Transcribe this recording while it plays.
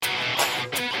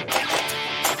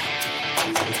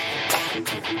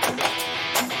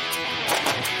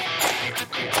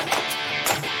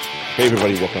Hey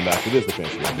everybody, welcome back to this the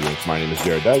Fantasy Rugby Inc. My name is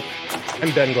Jared Dyke.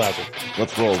 I'm Ben Glauser.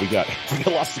 Let's roll. We got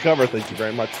lots to cover. Thank you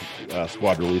very much.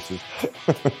 Squad releases.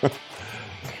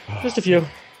 Just a few.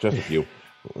 Just a few.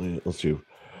 Let's do.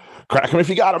 Crack them if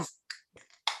you got them.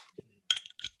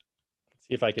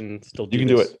 See if I can still do You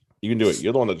can this. do it. You can do it.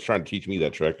 You're the one that's trying to teach me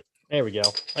that trick. There we go.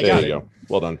 There you go.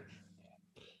 Well done.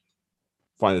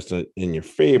 Find us in your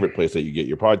favorite place that you get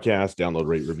your podcast. Download,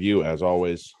 rate, review, as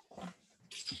always.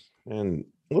 And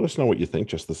let us know what you think,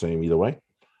 just the same either way.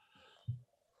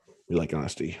 We like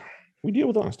honesty. We deal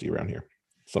with honesty around here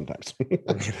sometimes.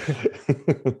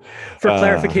 For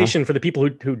clarification, for the people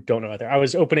who don't know out there, I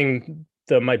was opening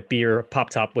my beer pop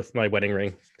top with my wedding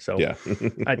ring. So yeah,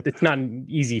 it's not an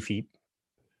easy feat,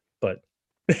 but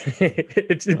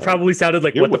it probably sounded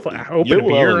like, what the fuck? Open a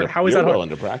beer? How is that hard? Well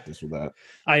into practice with that.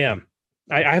 I am.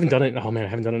 I haven't done it. Oh man, I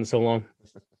haven't done it in so long.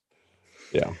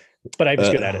 Yeah. But I was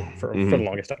good at it for the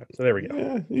longest time. So there we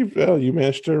go. Yeah, you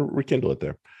managed to rekindle it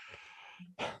there.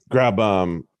 Grab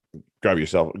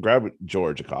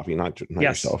George a coffee, not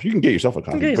yourself. You can get yourself a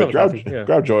coffee, but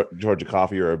grab George a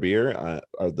coffee or a beer.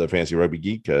 The Fantasy Rugby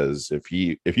Geek, because if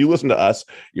you listen to us,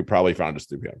 you probably found us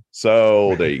through him.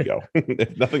 So there you go.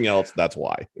 If nothing else, that's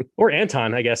why. Or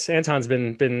Anton, I guess. Anton's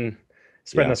been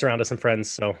spreading us around to some friends,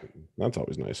 so that's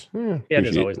always nice. Yeah, it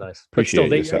is always nice. But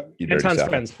still, Anton's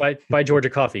friends. Buy George a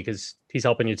coffee because he's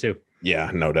helping you too. Yeah,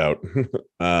 no doubt.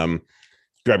 Grab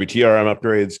your TRM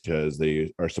upgrades because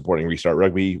they are supporting Restart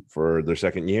Rugby for their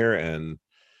second year, and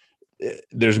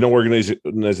there's no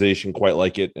organization quite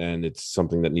like it, and it's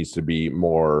something that needs to be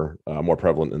more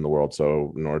prevalent in the world.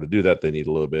 So in order to do that, they need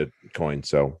a little bit of coin.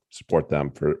 So support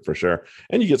them for sure,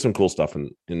 and you get some cool stuff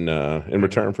in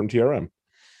return from TRM.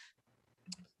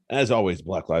 As always,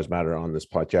 Black Lives Matter on this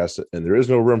podcast, and there is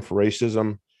no room for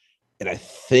racism. And I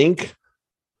think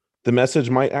the message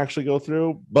might actually go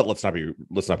through, but let's not be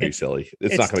silly.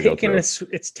 It's not going to go through.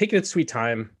 It's taking its sweet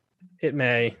time. It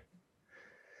may.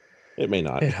 It may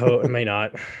not. It may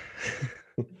not.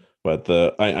 But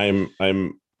I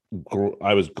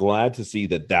was glad to see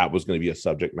that was going to be a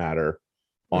subject matter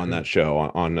on that show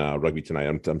on Rugby Tonight.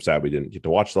 I'm sad we didn't get to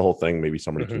watch the whole thing. Maybe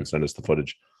somebody can send us the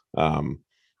footage.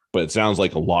 But it sounds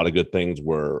like a lot of good things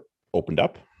were opened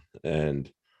up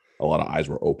and a lot of eyes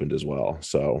were opened as well.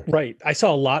 So right. I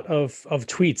saw a lot of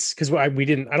tweets because I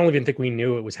don't even think we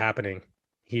knew it was happening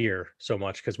here so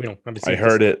much because we don't. I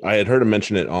had heard him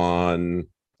mention it on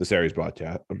the series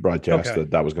broadcast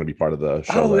that was going to be part of the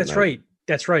show. Oh, that's right.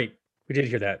 That's right. We did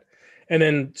hear that. And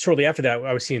then shortly after that,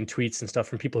 I was seeing tweets and stuff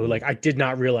from people who like, I did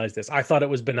not realize this. I thought it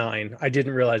was benign. I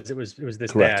didn't realize it was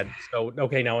this Correct. bad. So,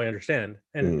 okay, now I understand.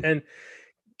 And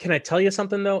can I tell you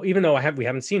something though? Even though we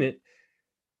haven't seen it,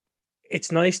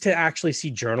 it's nice to actually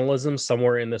see journalism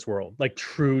somewhere in this world, like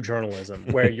true journalism,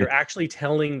 where you're actually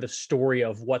telling the story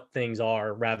of what things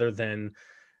are rather than,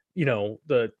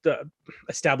 the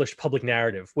established public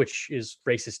narrative, which is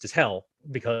racist as hell,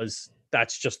 because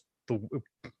that's just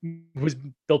was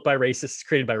built by racists,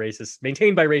 created by racists,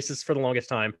 maintained by racists for the longest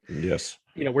time. Yes.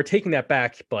 We're taking that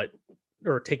back,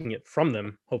 or taking it from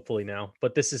them, hopefully now.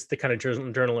 But this is the kind of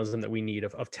journalism that we need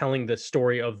of telling the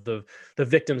story of the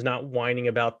victims, not whining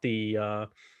about the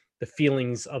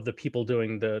feelings of the people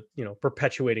doing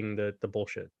perpetuating the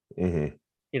bullshit. Mm-hmm.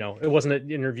 It wasn't an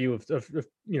interview of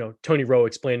Tony Rowe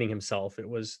explaining himself. It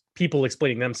was people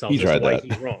explaining themselves. He tried that.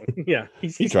 He's wrong. Yeah,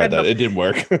 he tried that. It didn't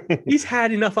work. He's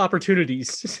had enough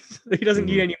opportunities. He doesn't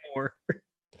need any more.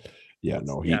 Yeah,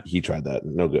 no, he tried that.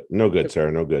 No good,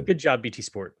 Sarah. No good. Good job, BT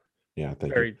Sport. Yeah,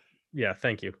 thank you. Yeah,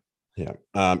 thank you. Yeah.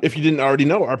 If you didn't already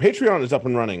know, our Patreon is up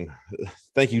and running.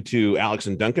 Thank you to Alex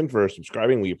and Duncan for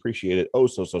subscribing. We appreciate it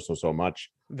so much.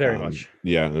 Very much.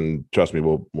 Yeah, and trust me,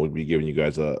 we'll be giving you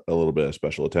guys a little bit of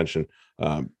special attention.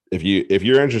 If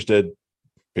you're interested,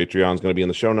 Patreon's going to be in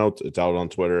the show notes. It's out on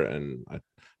Twitter, and I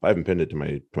haven't pinned it to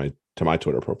my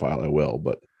Twitter profile. I will,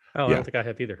 but I don't think I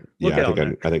have either. I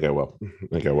think I will. I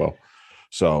think I will.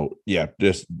 So yeah,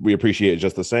 we appreciate it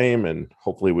just the same, and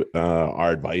hopefully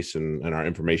our advice and our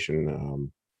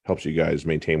information helps you guys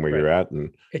maintain where you're at.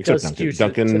 And it does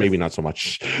Duncan maybe not so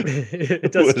much.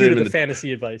 It does skew to the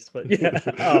fantasy advice, but yeah,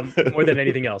 more than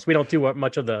anything else, we don't do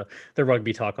much of the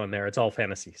rugby talk on there. It's all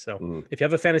fantasy. So if you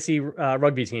have a fantasy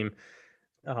rugby team,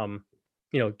 check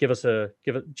us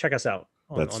out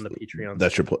on the Patreon.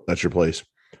 That's your place.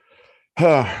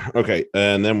 Okay,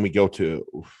 and then we go to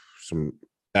some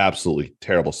absolutely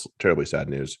terribly sad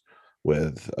news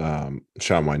with Sean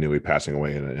Wainui passing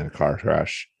away in a car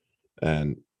crash.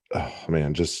 And oh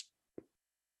man, just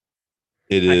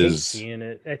it I is hate seeing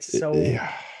it. It's so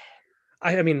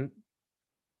I mean,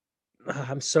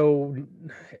 I'm so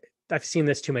I've seen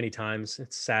this too many times.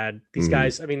 It's sad. These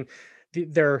guys, I mean,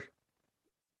 they're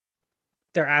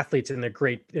athletes and they're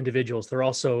great individuals. They're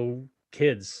also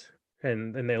kids,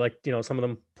 and they like, some of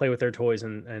them play with their toys,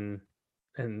 and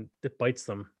it bites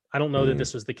them. I don't know that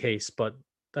this was the case, but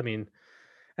I mean,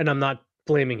 and I'm not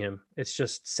blaming him. It's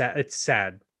just sad. It's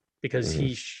sad because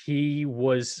he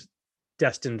was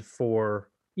destined for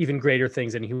even greater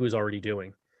things than he was already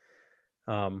doing.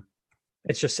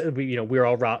 It's just we're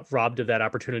all robbed of that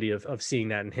opportunity of seeing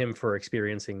that, and him for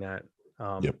experiencing that.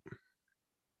 Yep.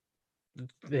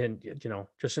 And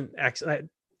just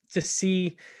to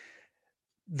see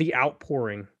the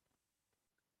outpouring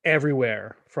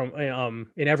everywhere from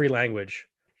in every language,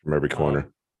 from every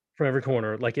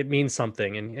corner, like it means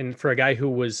something. And for a guy who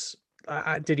was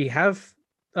did he have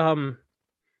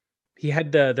he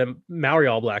had the Maori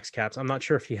All Blacks caps. I'm not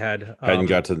sure if he had hadn't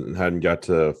got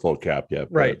to full cap yet.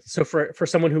 Right. But... So for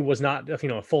someone who was not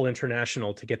a full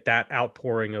international, to get that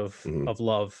outpouring of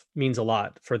love means a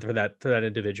lot for that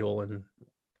individual. And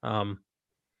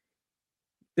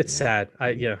it's sad.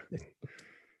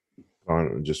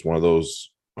 Just one of those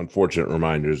unfortunate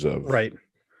reminders of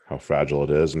how fragile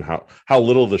it is, and how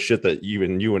little the shit that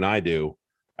even you and I do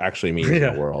actually means in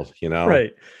the world.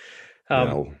 Right.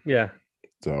 Yeah.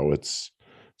 So it's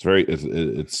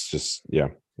just, yeah.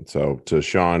 So to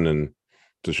Sean and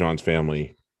to Sean's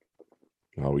family,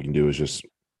 all we can do is just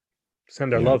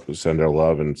send our love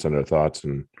and send our thoughts,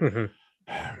 and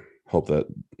hope that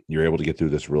you're able to get through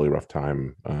this really rough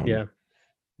time. In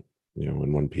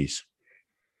one piece.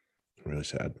 Really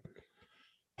sad.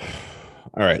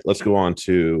 All right, let's go on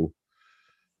to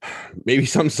maybe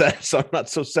some not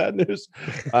so sad news.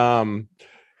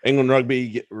 England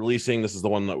Rugby releasing, this is the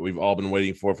one that we've all been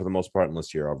waiting for the most part,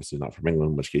 unless you're obviously not from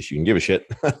England, in which case you can give a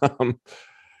shit.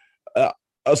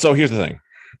 So here's the thing.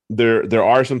 There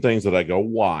are some things that I go,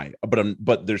 why?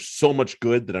 But there's so much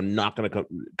good that I'm not going to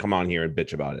come on here and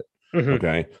bitch about it.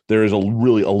 Okay. There is a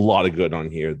lot of good on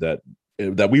here that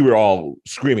we were all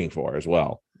screaming for as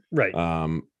well. Right.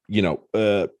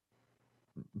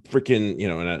 Freaking,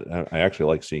 and I actually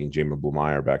like seeing Jamie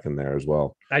Blumeyer back in there as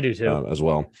well. I do too, as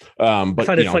well. But I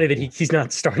find it funny that he's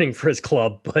not starting for his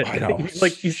club, but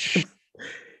he's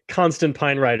constant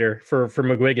pine rider for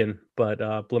McGuigan, but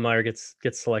Blumeyer gets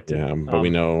selected. Yeah, but we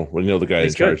know the guy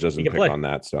in charge doesn't pick on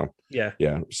that. So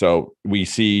yeah. So we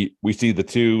see the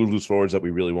two loose forwards that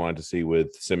we really wanted to see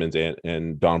with Simmons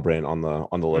and Don Brand on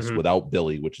the list without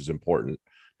Billy, which is important.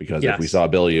 Because if we saw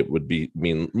Billy, it would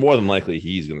mean more than likely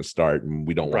he's going to start, and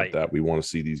we don't want that. We want to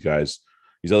see these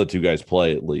other two guys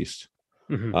play at least.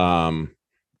 On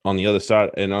the other side,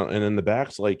 and in the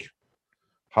backs, like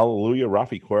hallelujah,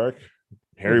 Rafi Quirk,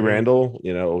 Harry Randall,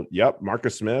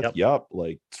 Marcus Smith,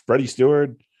 like Freddie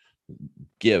Stewart,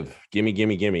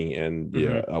 gimme,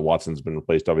 and Watson's been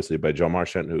replaced obviously by Joe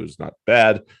Marchant, who's not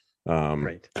bad.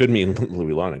 Could mean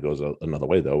Louis Lana goes another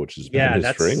way though, which is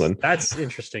bad for England. That's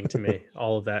interesting to me,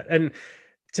 all of that. And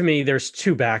to me, there's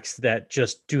two backs that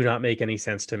just do not make any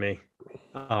sense to me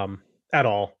at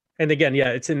all. And again,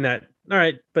 it's in that, all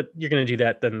right, but you're going to do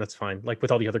that, then that's fine. Like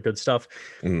with all the other good stuff.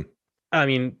 I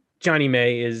mean, Johnny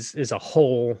May is a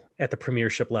hole at the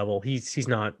Premiership level. He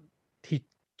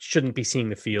shouldn't be seeing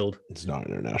the field. It's not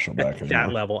an international back at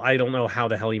that level. I don't know how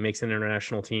the hell he makes an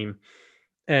international team.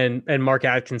 And Mark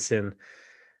Atkinson,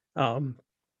 no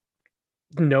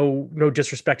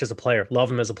disrespect as a player. Love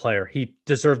him as a player. He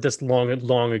deserved this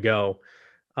long ago.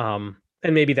 And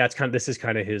maybe this is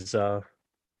kind of his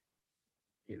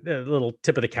little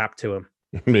tip of the cap to him.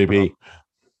 Maybe.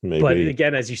 But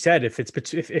again, as you said,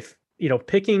 if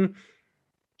picking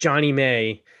Johnny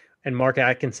May and Mark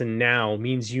Atkinson now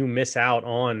means you miss out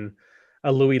on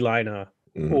a Louis Lina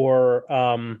or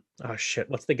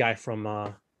what's the guy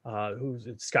from who's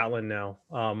in Scotland now?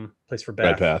 Plays for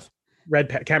Bath.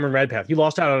 Cameron Redpath. You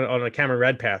lost out on a Cameron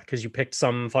Redpath because you picked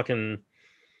some fucking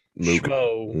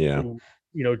schmo,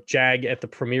 jag at the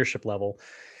Premiership level.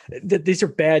 These are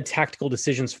bad tactical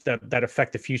decisions that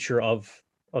affect the future of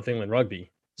England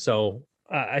rugby. So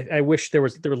I wish they were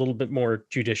a little bit more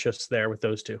judicious there with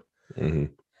those two.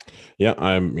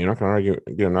 Yeah, you're not going to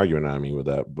get an argument on me with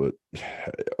that, but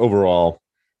overall,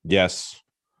 yes.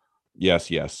 Yeah.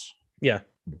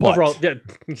 But overall,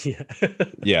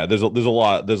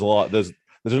 there's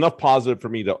enough positive for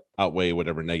me to outweigh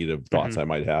whatever negative thoughts I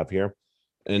might have here.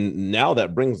 And now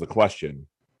that brings the question,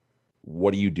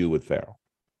 what do you do with Farrell?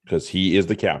 Because he is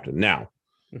the captain. Now,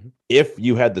 if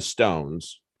you had the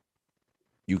stones,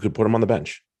 you could put him on the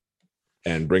bench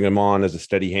and bring him on as a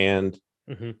steady hand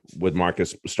with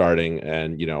Marcus starting.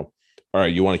 And, all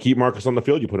right, you want to keep Marcus on the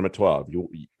field, you put him at 12.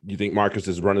 You think Marcus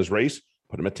has run his race,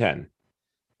 put him at 10.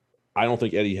 I don't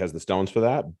think Eddie has the stones for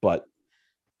that, but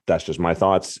that's just my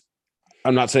thoughts.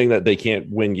 I'm not saying that they can't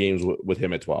win games with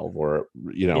him at 12 or,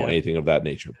 anything of that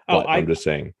nature, but I'm just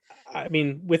saying. I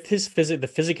mean, with his the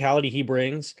physicality he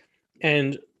brings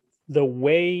and the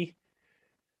way,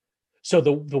 so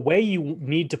the way you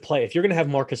need to play, if you're going to have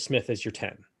Marcus Smith as your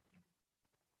 10,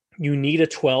 you need a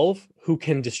 12 who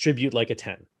can distribute like a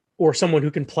 10, or someone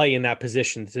who can play in that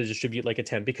position to distribute like a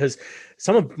 10, because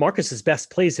some of Marcus's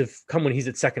best plays have come when he's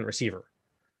at second receiver.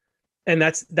 And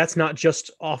that's not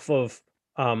just off of,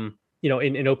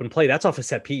 in open play, that's off a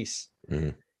set piece. Mm-hmm.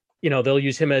 They'll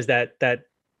use him as that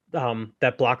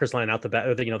blockers line out the back,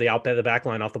 the back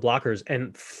line off the blockers,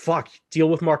 and deal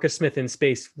with Marcus Smith in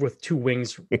space with two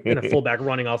wings and a fullback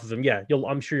running off of him. Yeah,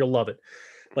 I'm sure you'll love it.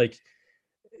 Like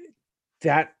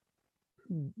that,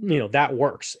 that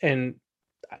works. And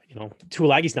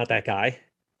Tuolagi's not that guy.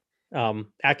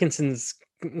 Atkinson's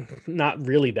not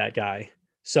really that guy.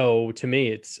 So to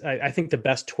me, I think the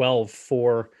best 12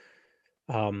 for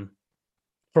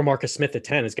Marcus Smith at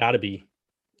 10 has got to be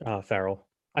Farrell.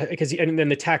 Because and then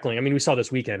the tackling. I mean, we saw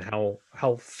this weekend how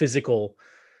physical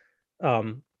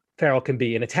Farrell can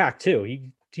be in attack too.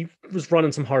 He was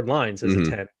running some hard lines as a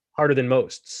 10, harder than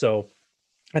most. So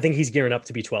I think he's gearing up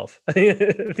to be 12. I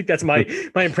think that's my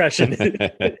impression.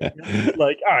 Like,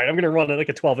 all right, I'm going to run like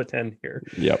a 12 at 10 here.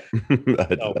 Yep.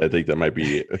 I think that might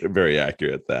be very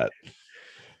accurate. That.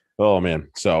 Oh man.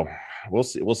 So we'll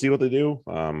see what they do.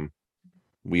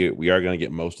 We are going to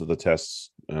get most of the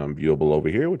tests viewable over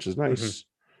here, which is nice. Mm-hmm.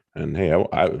 And hey,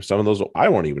 I some of those I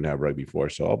won't even have rugby for,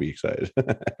 so I'll be excited.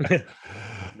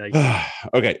 Nice.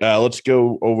 Okay, let's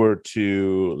go over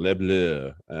to Les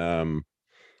Bleus.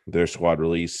 Their squad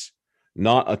release.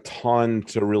 Not a ton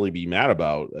to really be mad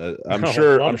about. I'm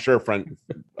sure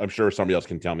somebody else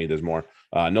can tell me there's more.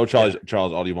 No Charles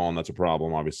Audubon, that's a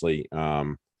problem, obviously. Shah,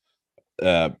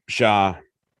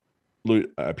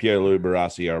 Pierre-Louis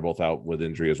Barassi are both out with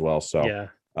injury as well, so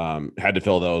had to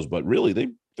fill those, but really they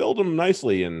filled them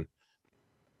nicely, and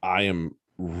I am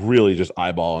really just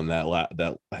eyeballing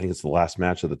that I think it's the last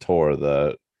match of the tour,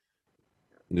 the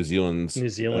New Zealand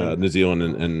and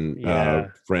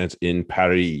France in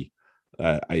Paris.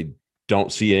 I don't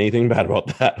see anything bad about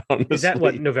that, honestly. Is that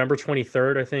what, November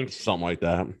 23rd, I think? Something like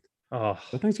that. Oh, is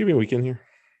that Thanksgiving weekend here?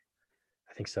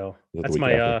 I think so. That's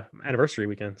my anniversary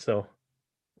weekend, so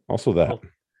also that.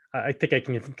 I think I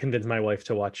can convince my wife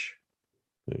to watch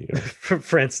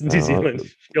France and New Zealand.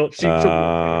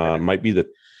 She'll might be the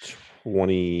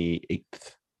 28th.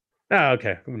 Oh,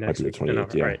 okay. Next week.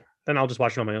 28th, yeah. Right. Then I'll just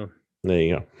watch it on my own. There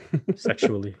you go.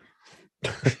 Sexually.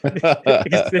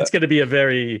 It's going to be a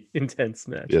very intense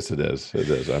match. Yes, it is. It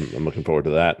is. I'm looking forward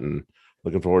to that, and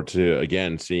looking forward to,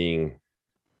 again, seeing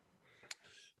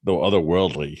the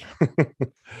otherworldly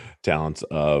talents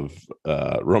of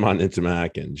Roman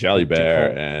Ntimak and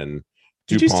Jalibert and Dupont.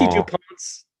 Did you see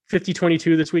Dupont's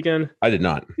 50-22 this weekend? I did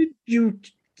not. Did you?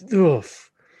 Oof.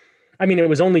 I mean, it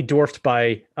was only dwarfed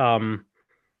by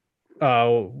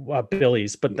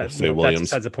Billy's, but that's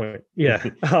besides the point. Yeah.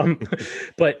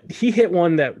 But he hit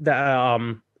one that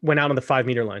went out on the 5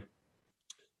 meter line.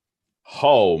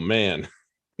 Oh man.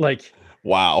 Like,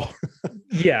 wow.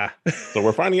 Yeah. So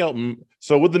we're finding out.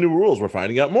 So with the new rules, we're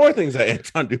finding out more things that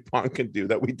Anton Dupont can do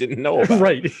that we didn't know about.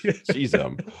 Right. Jeez,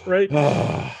 right.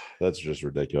 That's just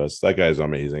ridiculous. That guy's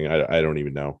amazing. I don't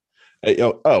even know.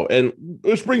 And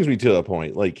this brings me to the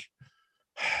point, like,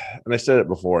 and I said it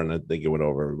before, and I think it went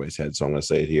over everybody's head, so I'm going to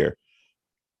say it here.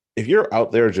 If you're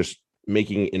out there just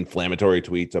making inflammatory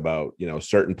tweets about,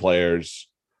 certain players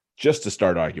just to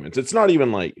start arguments, it's not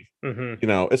even like,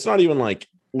 it's not even like,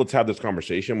 let's have this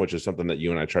conversation, which is something that you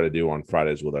and I try to do on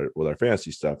Fridays with our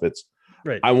fantasy stuff. It's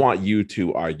right. I want you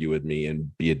to argue with me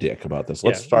and be a dick about this.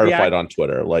 Let's start a fight on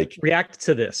Twitter. Like, react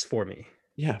to this for me.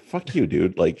 Yeah, fuck you,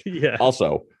 dude. Like, yeah.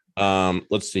 Also,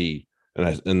 let's see.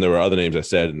 And there were other names I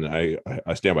said, and I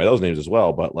stand by those names as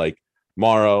well. But like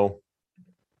Morrow,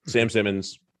 Sam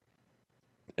Simmons,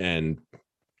 and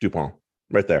Dupont,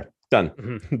 right there, done.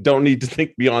 Mm-hmm. Don't need to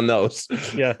think beyond those.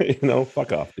 Yeah,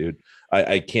 fuck off, dude.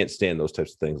 I can't stand those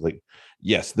types of things. Like,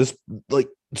 yes, this like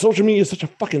social media is such a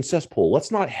fucking cesspool.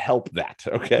 Let's not help that.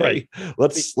 Okay, right.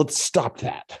 Let's stop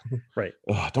that. Right.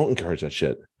 Don't encourage that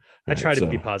shit. I try to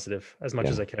be positive as much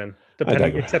as I can,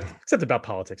 depending, except about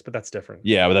politics, but that's different.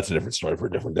 Yeah, but that's a different story for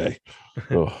a different day.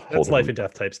 That's life and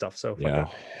death type stuff. So yeah,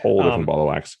 whole different ball of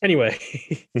wax. Anyway,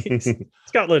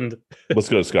 Scotland. Let's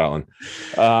go to Scotland.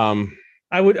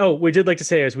 We did like to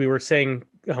say, as we were saying,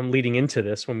 leading into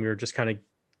this, when we were just kind of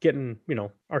getting,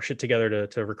 our shit together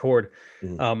to record.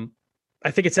 Mm-hmm. I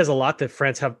think it says a lot that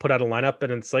France have put out a lineup,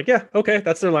 and it's like, yeah, okay,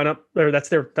 that's their lineup, or that's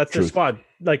their squad.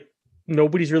 Like,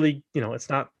 nobody's really, it's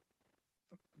not,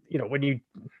 when you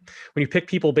pick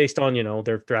people based on,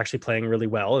 they're actually playing really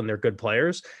well and they're good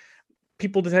players,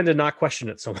 people tend to not question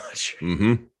it so much.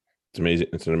 Mm-hmm. It's amazing.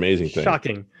 It's an amazing thing.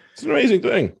 Shocking. It's an amazing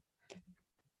thing.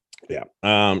 Yeah.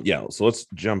 Yeah. So let's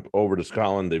jump over to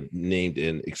Scotland. They've named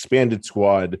an expanded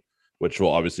squad, which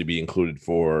will obviously be included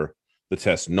for the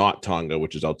test, not Tonga,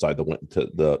 which is outside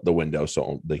the window.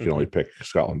 So they can only pick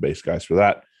Scotland-based guys for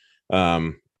that.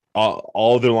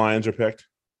 All of their Lions are picked.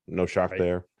 No shock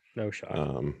there. No shock.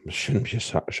 Shouldn't be a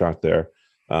shock there.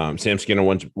 Sam Skinner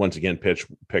once again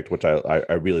picked, which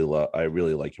I really love. I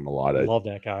really like him a lot. I love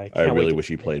that guy. I really wish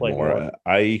he played more.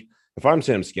 If I'm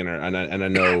Sam Skinner, and I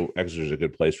know Exeter's a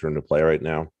good place for him to play right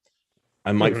now,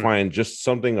 I might find just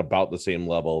something about the same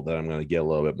level that I'm going to get a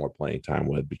little bit more playing time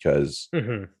with, because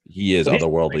he is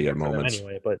otherworldly at moments.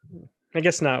 Anyway, but I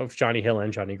guess not with Johnny Hill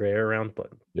and Johnny Gray around.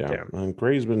 But yeah.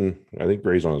 Gray's on his way.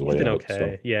 He's been out, okay.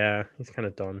 so. Yeah, he's kind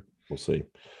of done. We'll see.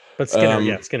 But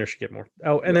Skinner should get more.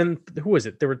 Oh, and then who was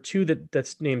it? There were two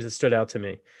that's names that stood out to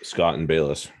me. Scott and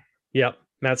Bayless. Yep,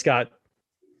 Matt Scott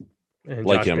and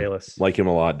like Josh him. Bayless. Like him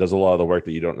a lot. Does a lot of the work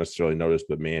that you don't necessarily notice,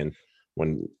 but man,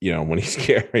 when he's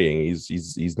carrying,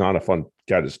 he's not a fun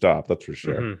guy to stop. That's for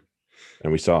sure.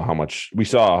 And we saw how much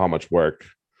work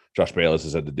Josh Bayless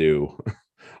has had to do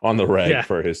on the reg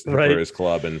for his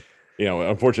club, and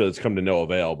unfortunately, it's come to no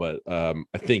avail. But I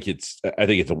think it's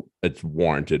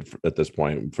warranted at this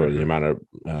point for the amount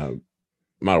of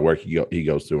work he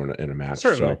goes through in a match.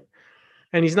 Certainly, so.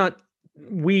 And he's not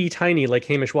wee tiny like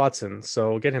Hamish Watson,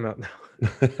 so get him out now.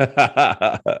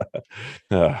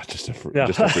 Just a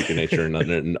freak of nature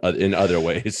in other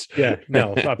ways. Yeah,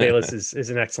 no, Bayless is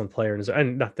an excellent player,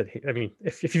 and not that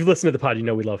if you've listened to the pod,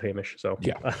 we love Hamish. So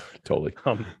yeah, totally.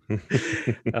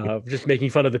 Just making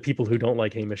fun of the people who don't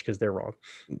like Hamish because they're wrong.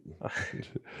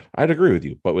 I'd agree with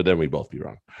you, but then we'd both be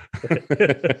wrong.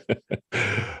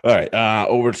 All right,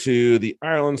 over to the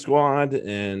Ireland squad,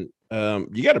 and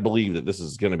you got to believe that this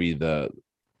is going to be the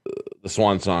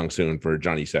swan song soon for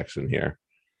Johnny Sexton here.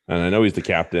 And I know he's the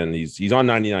captain. He's on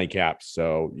 99 caps,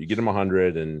 so you get him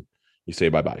 100 and you say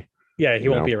bye-bye. Yeah, he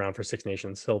won't be around for Six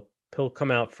Nations. He'll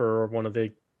come out for one of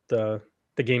the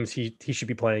games he should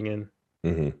be playing in.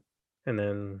 And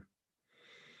then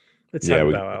it's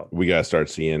out. We got to start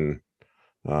seeing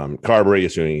Carberry,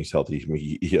 assuming he's healthy.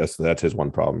 That's his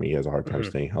one problem. He has a hard time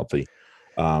staying healthy.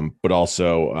 But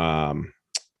also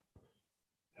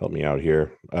help me out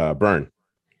here. Byrne.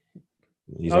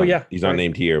 He's not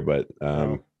named here, but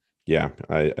actually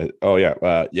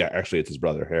it's his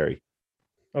brother Harry.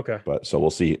 Okay. But so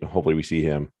we'll see. Hopefully we see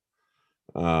him.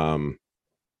 One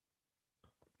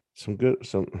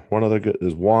other good.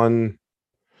 There's one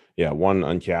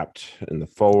uncapped in the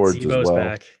forwards Zebo's as well.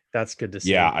 Back. That's good to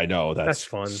see. Yeah, I know. That's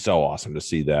fun. So awesome to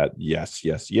see that. Yes.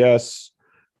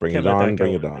 Bring it on.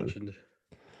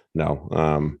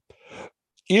 No.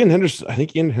 Ian Henderson. I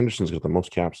think Ian Henderson's got the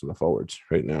most caps in the forwards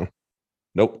right now.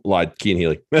 Nope, lied. Keane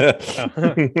Healy. I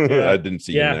didn't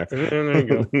see him there. There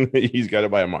you go. He's got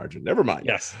it by a margin. Never mind.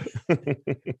 Yes. But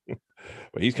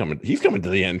he's coming to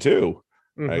the end too.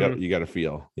 You got to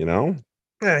feel, Yeah,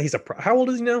 he's how old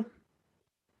is he now?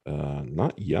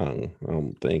 Not young, I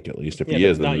don't think. At least if he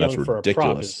is, then that's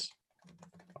ridiculous.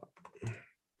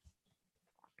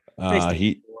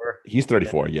 He's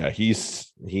 34. Yeah,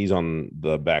 he's on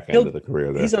the back end of the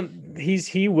career there.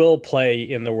 He will play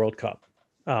in the World Cup.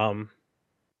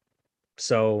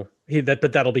 So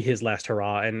that'll be his last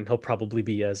hurrah, and he'll probably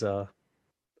be as a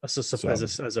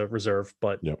reserve.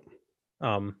 But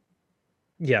I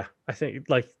think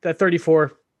like that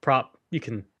 34 prop, you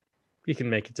can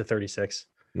make it to 36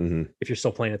 if you're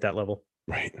still playing at that level.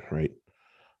 Right.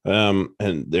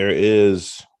 And there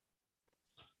is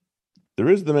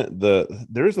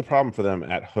the problem for them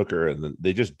at hooker, and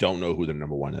they just don't know who their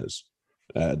number one is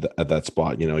at that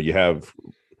spot. You have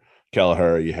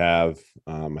Kelleher, you have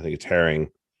I think it's Herring.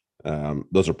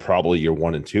 Those are probably your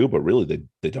 1 and 2, but really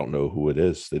they don't know who it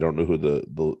is. They don't know who the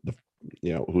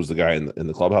who's the guy in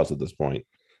the clubhouse at this point.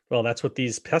 Well, that's what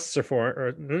these pests are for,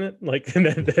 isn't it? Like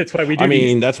that's why we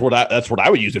do. That's what I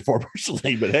would use it for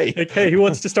personally. But hey, who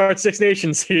wants to start Six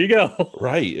Nations? Here you go.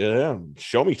 Right? Yeah.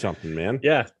 Show me something, man.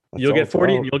 Yeah, you'll get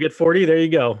 40. You'll get 40. There you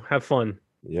go. Have fun.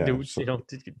 Yeah.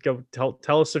 Go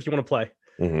tell us if you want to play.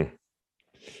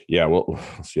 Yeah, well, we'll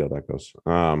see how that goes.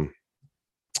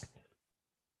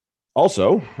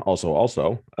 Also,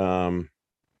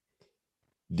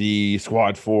 the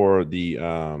squad for the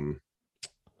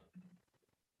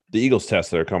Eagles test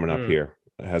that are coming up here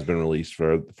has been released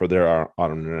for their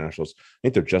autumn internationals. I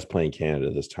think they're just playing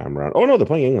Canada this time around. Oh no, they're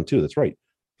playing England too. That's right.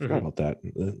 Forgot about that.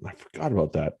 I forgot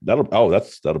about that.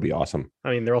 That'll be awesome. I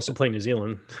mean, they're also playing New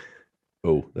Zealand.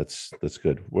 Oh, that's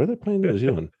good. Where are they playing New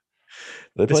Zealand? Are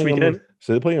they This playing weekend? them?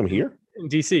 So they're playing them here? In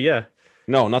DC, yeah.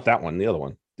 No, not that one. The other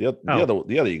one. The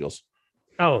other Eagles.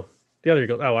 Oh, the other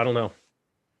Eagles. Oh, I don't know.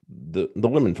 The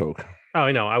women folk. Oh,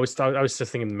 I know. I was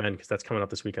just thinking the men because that's coming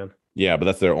up this weekend. Yeah, but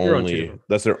that's their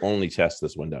only test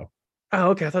this window. Oh,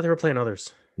 okay. I thought they were playing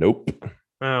others. Nope.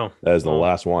 Oh, that is the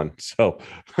last one. So,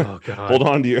 oh god, hold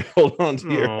on to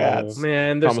your hats.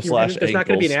 Man, there's not going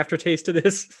to be an aftertaste to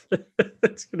this.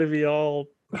 It's going to be all.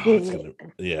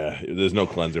 There's no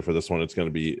cleanser for this one. It's going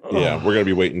to be we're going to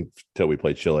be waiting till we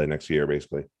play Chile next year,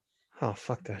 basically. Oh,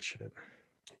 fuck that shit.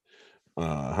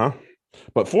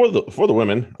 But for the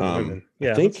women,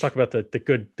 let's talk about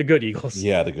the good Eagles.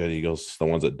 Yeah, the good Eagles, the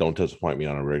ones that don't disappoint me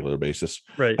on a regular basis.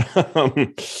 Right.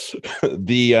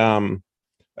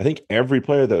 I think every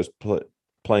player that was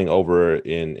playing over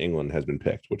in England has been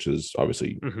picked, which is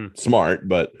obviously smart,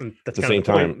 but at the same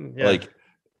time, like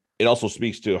it also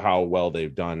speaks to how well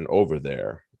they've done over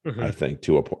there. I think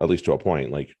at least to a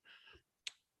point. Like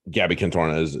Gabby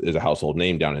Cantorna is a household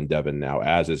name down in Devon now,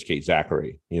 as is Kate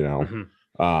Zachary.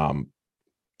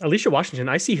 Alicia Washington,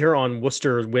 I see her on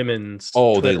Worcester Women's.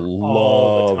 Oh, they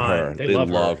love her. They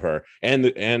love her.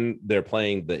 And they're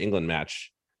playing the England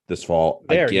match this fall.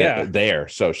 There.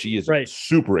 So she is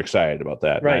super excited about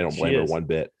that. Right. I don't blame her one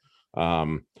bit.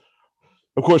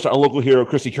 Of course, our local hero,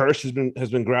 Chrissy Kirsch,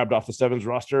 has been grabbed off the Sevens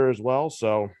roster as well.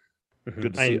 So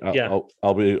good to see.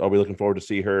 I'll be looking forward to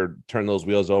see her turn those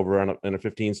wheels over in a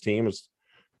 15s team is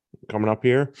coming up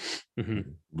here.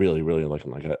 Really, really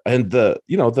looking like it. And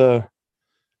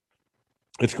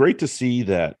it's great to see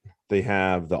that they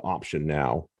have the option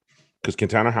now because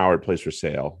Quintana Howard plays for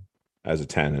Sale as a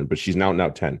 10, but she's now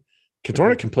 10.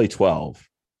 Cantorna can play 12.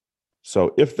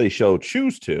 So if they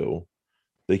choose to,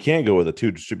 they can go with a 2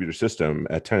 distributor system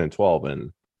at 10 and 12.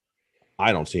 And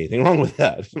I don't see anything wrong with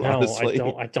that. No, honestly.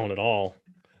 I don't at all.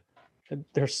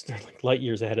 They're like light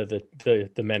years ahead of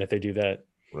the men if they do that.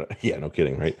 Right. Yeah, no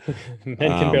kidding, right? Men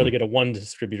can barely get a 1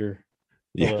 distributor.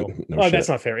 Yeah, that's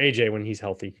not fair. AJ when he's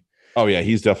healthy. Oh yeah,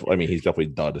 he's definitely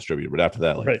the distributor. But after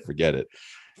that, forget it.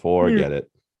 Forget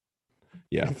it.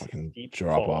 Yeah, fucking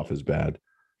drop off is bad.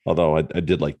 Although I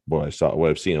did like what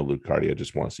I've seen of Luke Carty. I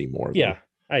just want to see more of him.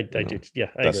 I did. Yeah,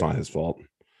 that's not his fault.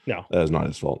 No, that is not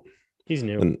his fault. He's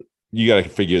new. And you got to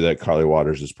figure that Carly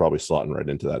Waters is probably slotting right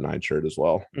into that 9 shirt as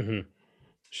well.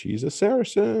 She's a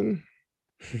Saracen.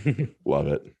 Love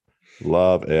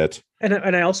it.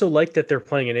 And I also like that they're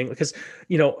playing in English because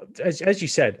as you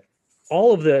said,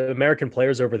 all of the American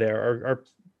players over there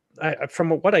are from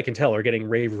what I can tell, are getting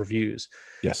rave reviews.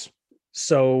 Yes.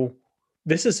 So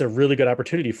this is a really good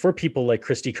opportunity for people like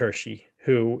Christy Kershey,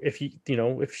 who, if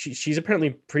she's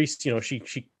apparently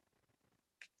she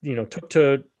took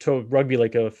to rugby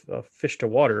like a fish to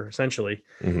water, essentially.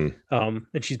 And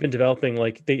she's been developing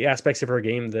like the aspects of her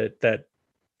game that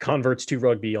converts to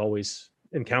rugby always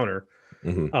encounter.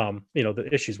 The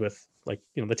issues with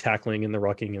the tackling and the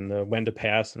rucking and the when to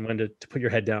pass and when to put your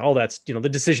head down, all that's the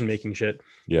decision making shit.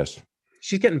 Yes,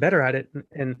 she's getting better at it.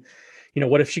 And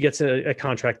what if she gets a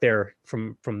contract there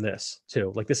from this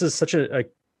too? Like this is such a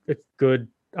good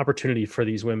opportunity for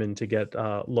these women to get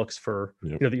looks for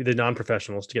the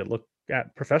non-professionals to get looked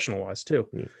at professional-wise too.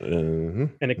 And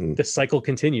the cycle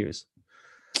continues.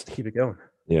 Let's keep it going.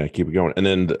 Yeah, keep it going. And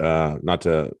then not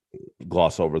to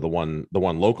gloss over the one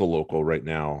local right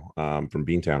now from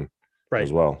Beantown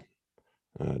as well,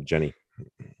 Jenny.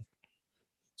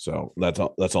 So that's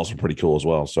also pretty cool as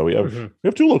well. So we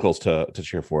have 2 locals to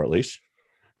cheer for at least.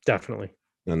 Definitely.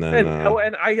 And then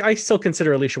and I still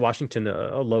consider Alicia Washington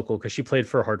a local because she played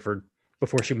for Hartford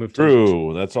before she moved to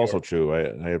True. That's also true.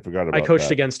 I forgot about that. I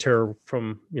coached against her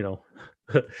from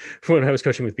when I was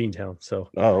coaching with Beantown. So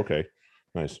okay.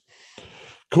 Nice.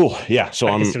 Cool. Yeah. So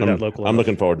I'm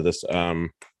looking forward to this.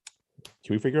 Can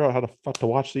we figure out how the fuck to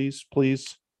watch these,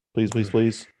 please?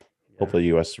 Please. Hopefully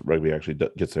US Rugby actually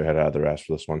gets their head out of their ass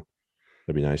for this one.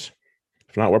 That'd be nice.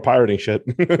 If not, we're pirating shit.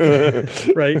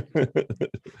 Right.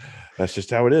 That's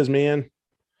just how it is, man.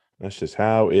 That's just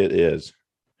how it is.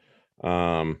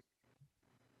 All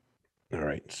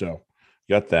right. So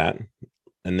got that.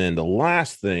 And then the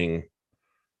last thing,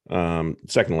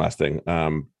 second last thing,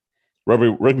 Rugby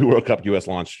World Cup US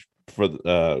launch for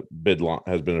the bid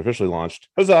has been officially launched.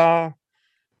 Huzzah!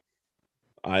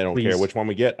 I don't care which one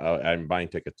we get. I'm buying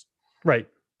tickets. Right.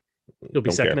 You'll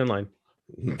be second in line.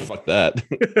 Fuck that.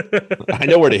 I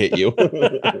know where to hit you.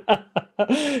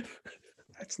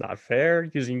 That's not fair.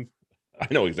 Using I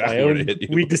know exactly where to hit you.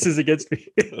 Weaknesses against me.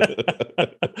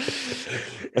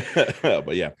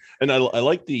 But yeah. And I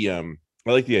like the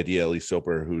I like the idea. Elise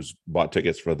Soper, who's bought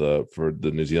tickets for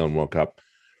the New Zealand World Cup,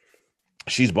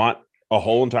 she's bought a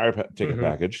whole entire ticket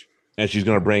package, and she's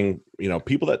going to bring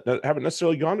people that haven't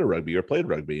necessarily gone to rugby or played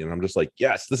rugby. And I'm just like,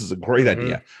 yes, this is a great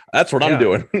idea. That's what I'm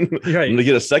doing. I'm going to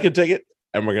get a second ticket,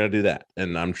 and we're going to do that.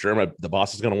 And I'm sure the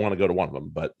boss is going to want to go to one of them,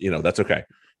 but that's okay.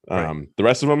 The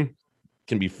rest of them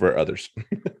can be for others.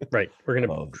 Right. We're going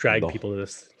to drag people to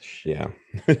this. Yeah,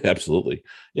 absolutely.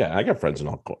 Yeah. I got friends in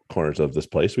all corners of this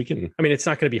place. We can, I mean, it's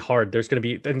not going to be hard. It's going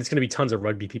to be tons of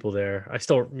rugby people there. I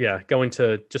still, going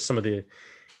to just some of the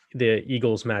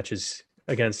Eagles matches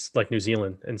against New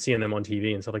Zealand and seeing them on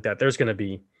TV and stuff like that. There's going to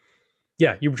be,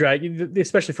 you drag,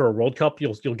 especially for a World Cup,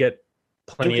 you'll get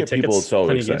plenty of tickets. People so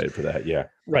excited for that. Yeah.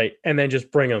 Right. And then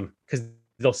just bring them, because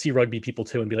they'll see rugby people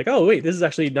too and be like, oh wait, this is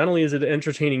actually, not only is it an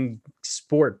entertaining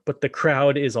sport, but the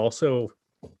crowd is also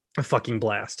a fucking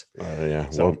blast. Yeah.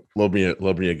 So, love me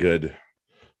a good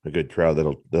crowd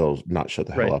that'll not shut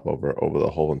the hell up over the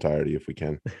whole entirety if we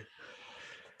can.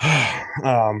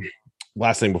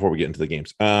 Last thing before we get into the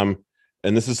games.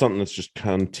 And this is something that's just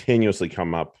continuously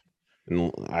come up,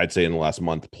 and I'd say in the last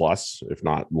month plus, if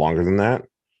not longer than that.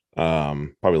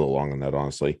 Probably a little longer than that,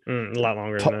 honestly. A lot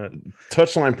longer than that.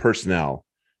 Touchline personnel.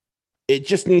 It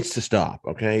just needs to stop.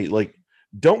 Okay.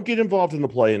 Don't get involved in the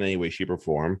play in any way, shape, or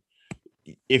form.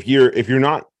 If you're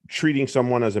not treating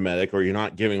someone as a medic, or you're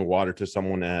not giving water to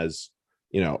someone as,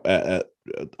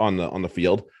 on the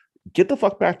field, get the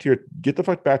fuck back to your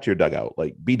dugout.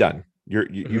 Be done.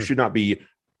 You should not be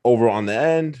over on the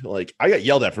end. I got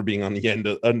yelled at for being on the end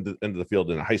of the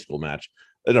field in a high school match.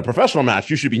 In a professional match,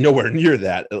 you should be nowhere near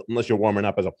that unless you're warming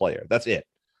up as a player. That's it.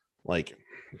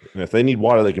 If they need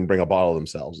water, they can bring a bottle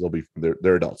themselves.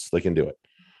 They're adults. They can do it.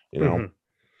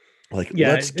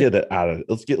 Let's get it out of.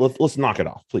 Let's knock it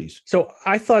off, please. So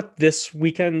I thought this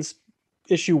weekend's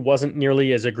issue wasn't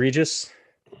nearly as egregious.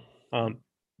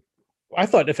 I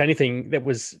thought, if anything, that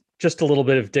was just a little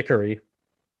bit of dickery.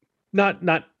 Not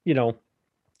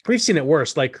we've seen it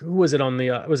worse. Who was it on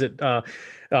the? Was it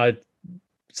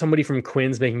somebody from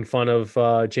Quinn's making fun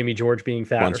of Jamie George being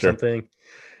fat Munster. Or something?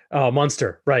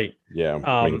 Munster, right? Yeah,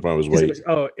 making fun of his weight.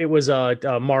 It was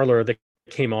Marler that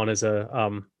came on as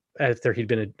after he'd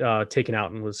been taken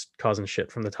out and was causing shit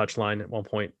from the touchline at one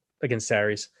point against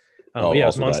Sarries. It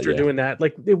was Munster doing that.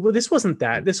 This wasn't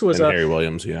that. This was Harry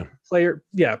Williams. Yeah, player.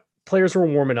 Yeah, players were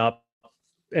warming up,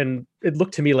 and it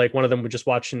looked to me like one of them was just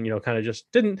watching. Kind of just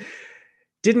didn't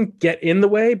get in the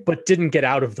way, but didn't get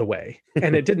out of the way,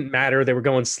 and it didn't matter. They were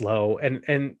going slow,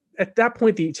 and at that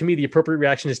point, to me, the appropriate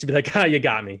reaction is to be like, you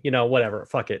got me, whatever,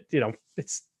 fuck it.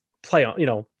 It's play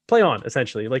on,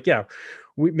 essentially. We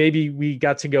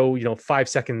got to go, 5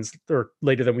 seconds or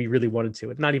later than we really wanted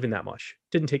to. Not even that much.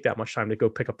 Didn't take that much time to go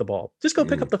pick up the ball. Just go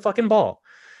pick up the fucking ball.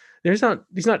 He's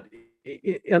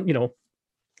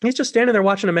just standing there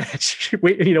watching a match,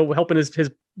 helping his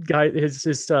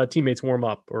teammates warm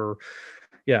up.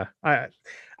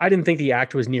 I didn't think the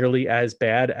act was nearly as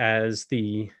bad as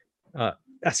the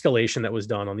escalation that was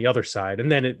done on the other side.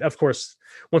 And then of course,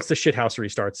 once the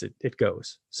shithousery starts, it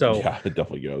goes. So yeah, it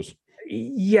definitely goes.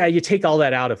 Yeah, you take all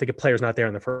that out if the player's not there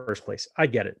in the first place. I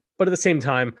get it. But at the same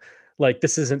time,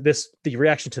 the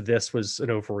reaction to this was an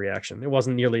overreaction. It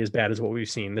wasn't nearly as bad as what we've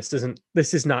seen. This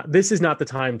is not the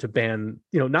time to ban,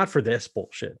 not for this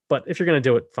bullshit. But if you're going to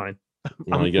do it, fine.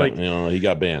 He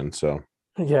got banned. So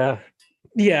yeah.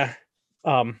 I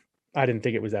didn't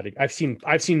think it was that. I've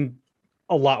seen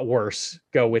a lot worse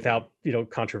go without,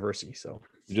 controversy. So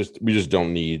we just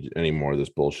don't need any more of this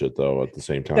bullshit, though. At the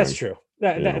same time, that's true.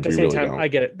 At the same time, I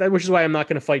get it. Which is why I'm not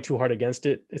going to fight too hard against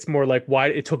it. It's more like why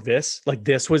it took this.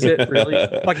 This was it. Really?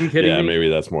 Fucking kidding me? Yeah, maybe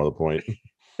that's more the point.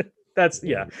 I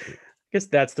guess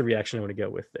that's the reaction I want to go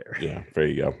with there. Yeah, there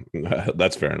you go.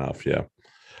 That's fair enough. Yeah,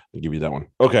 I'll give you that one.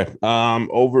 Okay.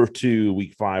 Over to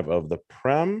week 5 of the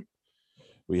Prem.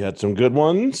 We had some good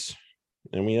ones,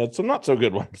 and we had some not so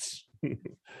good ones.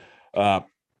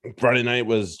 Friday night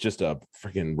was just a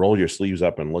freaking roll your sleeves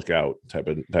up and look out type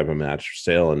of match.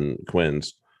 Sale and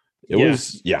Quinn's. It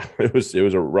was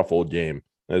a rough old game.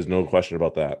 There's no question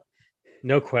about that.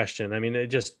 No question. I mean, it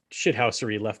just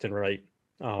shithousery left and right.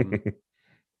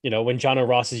 When John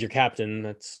O'Ross is your captain,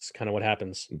 that's kind of what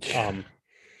happens. And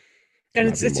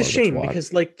it's a shame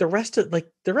because the rest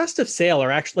of Sale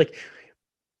are actually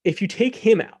if you take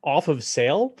him off of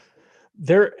Sale,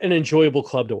 they're an enjoyable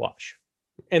club to watch.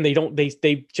 And they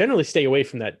generally stay away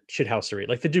from that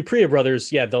shithousery. The Dupree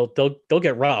brothers, they'll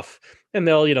get rough and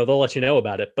they'll let you know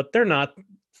about it, but they're not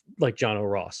like John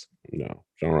O'Ross. No,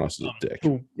 John Ross is a dick.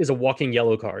 Who is a walking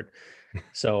yellow card.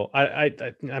 So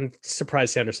I'm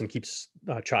surprised Sanderson keeps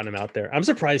trotting him out there. I'm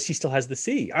surprised he still has the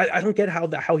C. I don't get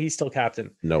how he's still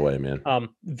captain. No way, man.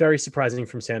 Very surprising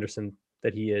from Sanderson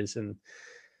that he is. And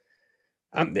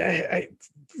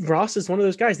Ross is one of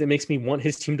those guys that makes me want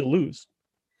his team to lose.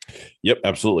 Yep,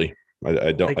 absolutely.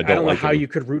 I don't know like how him. you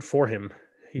could root for him.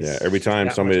 Yeah, every time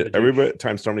somebody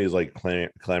is like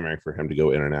clamoring for him to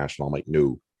go international, I'm like,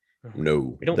 no. We don't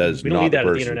need that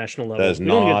at the international level. That is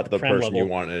not the person you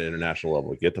want at international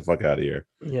level. Get the fuck out of here.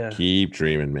 Yeah. Keep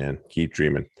dreaming, man. Keep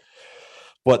dreaming.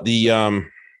 But the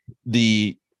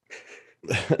the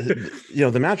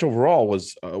match overall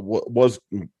was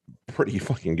pretty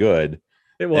fucking good.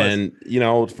 It was. And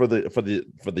for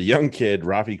the young kid,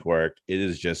 Rafi Quirk, it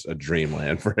is just a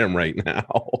dreamland for him right now.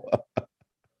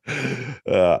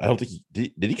 I don't think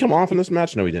did he come off in this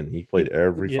match? No, he didn't. He played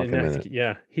every fucking minute.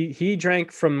 Yeah, he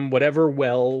drank from whatever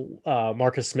well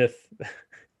Marcus Smith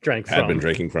had been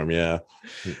drinking from. Yeah,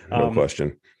 no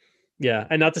question. Yeah,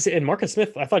 and not to say, and Marcus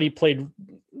Smith, I thought he played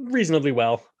reasonably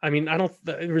well. I mean,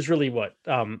 it was really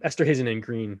Esther Hazen and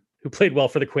Green who played well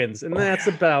for the Quins, and that's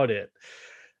about it.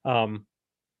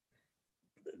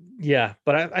 Yeah,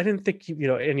 but I didn't think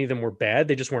any of them were bad.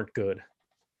 They just weren't good.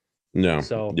 No.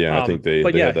 So yeah, I think they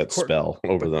had that spell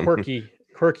over them.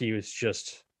 Quirky was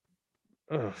just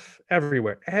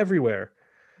everywhere.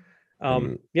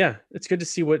 Yeah, it's good to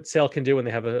see what Sale can do when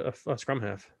they have a scrum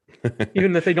half,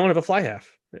 even if they don't have a fly half.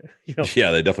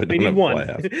 Yeah, they definitely don't have one. A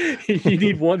fly half. You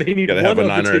need one. They need gotta one have a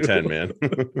 9 or a 10, two. man.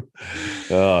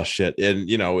 Oh shit! And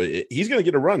he's gonna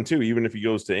get a run too, even if he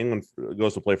goes to England,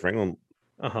 goes to play for England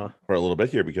for a little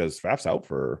bit here, because Faf's out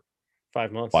for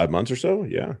 5 months. 5 months or so.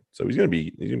 Yeah, so he's gonna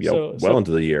be out well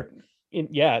into the year.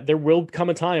 There will come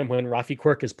a time when Rafi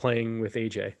Quirk is playing with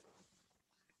AJ,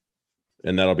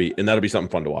 and that'll be something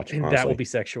fun to watch. And that will be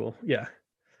sexual. Yeah.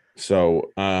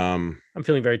 So I'm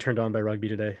feeling very turned on by rugby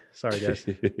today. Sorry, guys.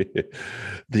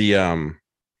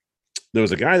 There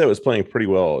was a guy that was playing pretty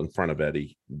well in front of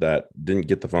Eddie that didn't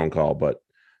get the phone call, but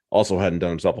also hadn't done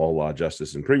himself a whole lot of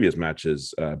justice in previous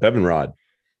matches. Bevan Rod,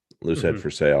 loose head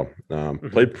for Sale,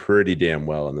 played pretty damn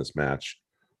well in this match,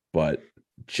 but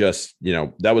just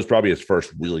that was probably his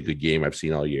first really good game I've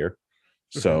seen all year.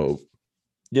 So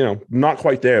not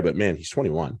quite there, but man, he's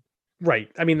 21.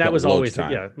 Right. I mean, that was always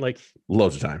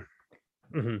loads of time.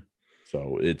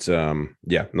 So it's nothing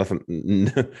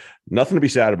to be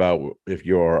sad about if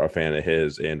you're a fan of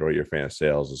his and or you're a fan of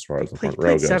Sales as far as the front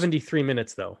row goes. 73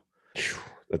 minutes though.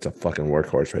 That's a fucking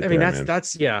workhorse right there.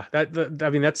 I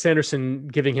mean, that's Sanderson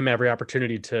giving him every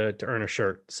opportunity to earn a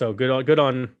shirt. So good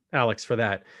on Alex for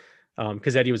that.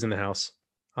 Because Eddie was in the house.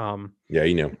 Yeah,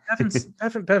 you know.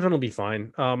 Bevan will be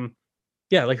fine.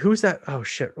 Who's that? Oh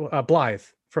shit, Blythe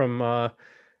from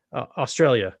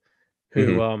Australia,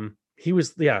 who he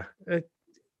was. Yeah,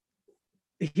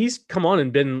 he's come on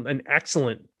and been an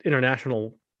excellent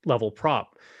international level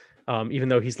prop, even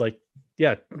though he's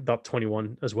about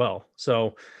 21 as well.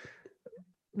 So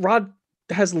Rod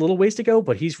has a little ways to go,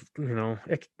 but he's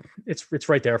it's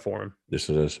right there for him. Yes,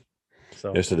 it is.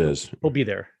 So yes, it is. He'll be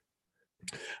there.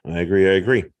 I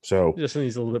agree. So just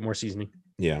needs a little bit more seasoning.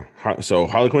 Yeah. So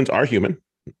Harlequins are human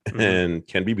and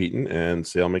can be beaten, and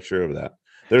Sale make sure of that.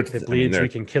 If it bleeds, we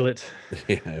can kill it.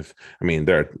 Yeah.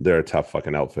 They're a tough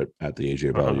fucking outfit at the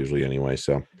AJBL usually anyway.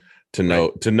 So to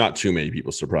not too many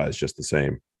people surprised, just the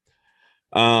same.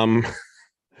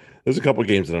 There's a couple of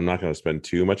games that I'm not going to spend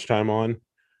too much time on.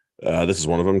 This is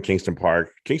one of them, Kingston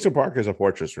Park. Kingston Park is a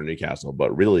fortress for Newcastle,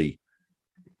 but really,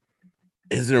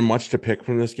 is there much to pick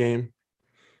from this game?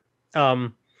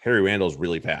 Harry Randall's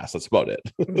really fast. That's about it.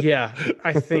 Yeah,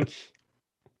 I think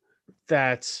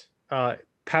that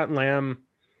Pat Lamb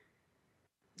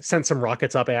sent some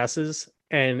rockets up asses,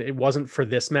 and it wasn't for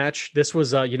this match. This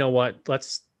was, I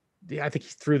think he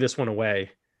threw this one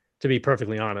away, to be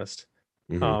perfectly honest.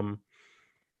 To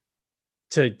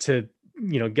get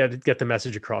the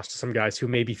message across to some guys who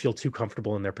maybe feel too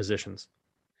comfortable in their positions.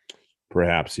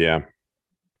 Perhaps, yeah.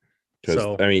 Because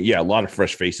a lot of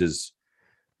fresh faces.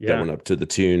 That went up to the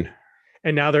tune.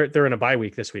 And now they're in a bye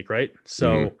week this week, right?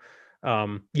 So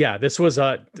this was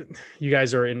you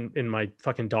guys are in my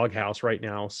fucking doghouse right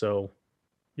now, so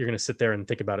you're gonna sit there and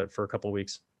think about it for a couple of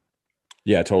weeks.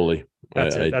 Yeah, totally.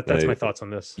 That's that's my thoughts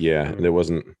on this. Yeah, there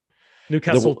wasn't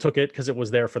Newcastle took it because it was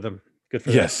there for them. Good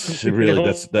for them. Yes, it really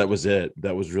that was it.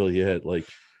 That was really it. Like,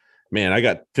 man, I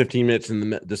got 15 minutes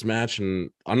in this match, and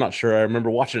I'm not sure I remember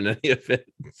watching any of it.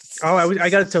 Oh, I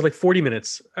got it to like 40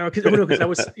 minutes. Because I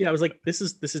was like, this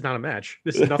is not a match.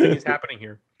 Nothing is happening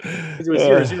here. It was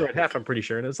 0-0 at half, I'm pretty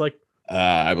sure. And it's like,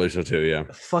 I believe so too. Yeah.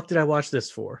 The fuck did I watch this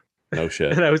for? No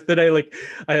shit. And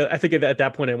I think at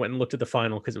that point I went and looked at the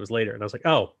final because it was later, and I was like,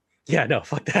 oh yeah, no,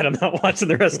 fuck that, I'm not watching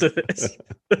the rest of this.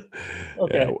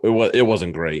 Okay, yeah, it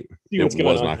wasn't great. It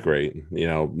was not great.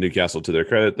 Newcastle, to their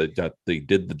credit, they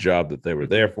did the job that they were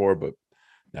there for, but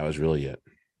that was really it.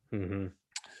 Mm-hmm.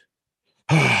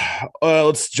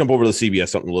 Let's jump over to the CBS,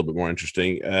 something a little bit more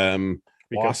interesting.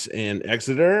 Ross and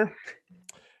Exeter.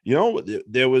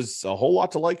 There was a whole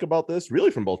lot to like about this, really,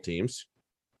 from both teams.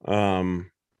 And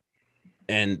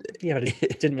yeah, but I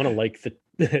didn't want to like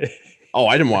the. Oh,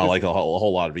 I didn't want to like a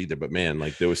whole lot of either, but man,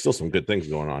 like there was still some good things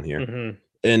going on here. Mm-hmm.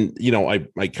 And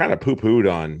I kind of poo-pooed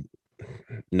on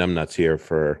numbnuts here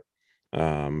for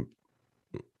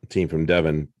team from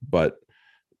Devon, but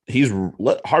he's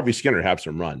let Harvey Skinner have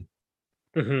some run.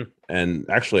 Mm-hmm. And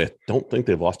actually, I don't think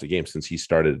they've lost a game since he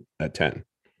started at 10.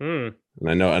 Mm.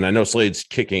 And I know Slade's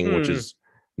kicking, which is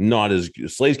not as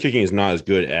Slade's kicking is not as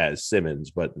good as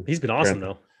Simmons, but he's been awesome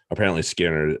though. Apparently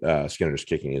Skinner's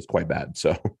kicking is quite bad.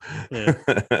 So yeah.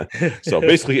 So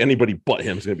basically anybody but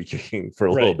him is going to be kicking for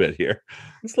a little bit here.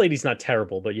 Slade's not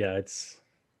terrible, but yeah, it's.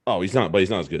 Oh, he's not, but he's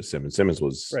not as good as Simmons. Simmons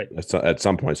was at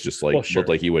some points just like looked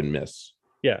like he wouldn't miss.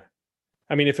 Yeah.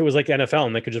 I mean, if it was like NFL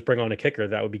and they could just bring on a kicker,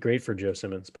 that would be great for Joe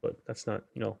Simmons, but that's not,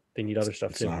 they need other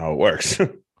stuff too. That's not how it works.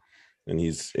 And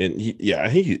he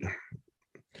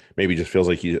maybe just feels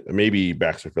like maybe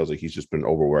Baxter feels like he's just been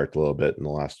overworked a little bit in the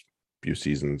last few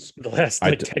seasons. The last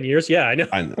 10 years. Yeah, I know.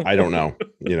 I don't know,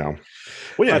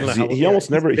 Well, yeah, he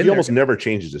almost never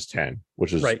changes his 10,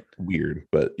 which is weird,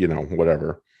 but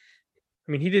whatever.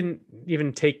 I mean, he didn't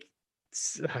even take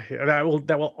that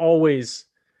will always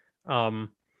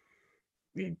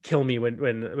kill me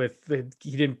when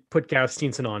he didn't put Gareth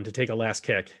Steenson on to take a last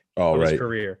kick of his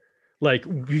career. Like,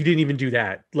 you didn't even do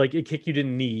that. Like, a kick you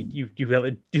didn't need. You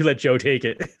let Joe take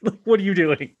it. Like, what are you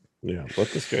doing? Yeah,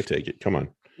 let this guy take it. Come on.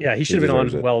 Yeah, he should have been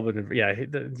on well, but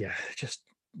just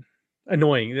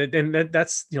annoying. And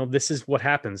that's this is what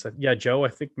happens. Yeah, Joe, I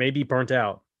think maybe burnt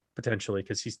out potentially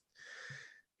because he's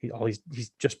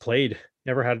just played.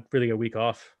 Never had really a week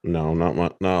off. No,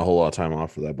 not a whole lot of time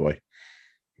off for that boy.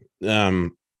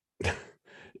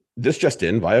 This just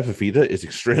in, Via Fafita is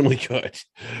extremely good.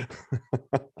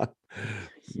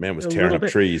 Man was tearing up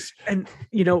trees. And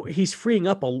he's freeing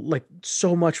up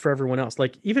so much for everyone else.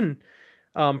 Like even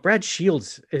Brad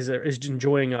Shields is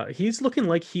enjoying he's looking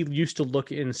like he used to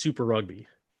look in Super Rugby.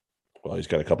 Well, he's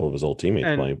got a couple of his old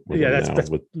teammates playing with him now,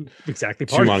 with exactly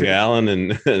part Tumong Allen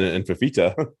and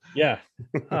Fafita. Yeah.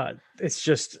 It's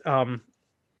just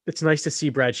it's nice to see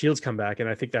Brad Shields come back, and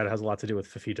I think that has a lot to do with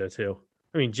Fafita too.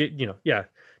 I mean,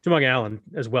 Tumong Allen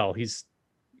as well. He's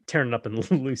tearing it up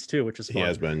and loose too, which is fun. He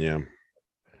has been, yeah.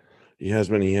 He has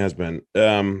been.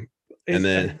 And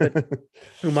then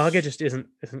Umaga just isn't.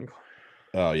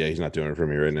 Oh yeah, he's not doing it for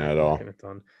me right now at all.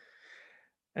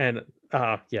 And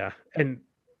and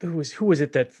who was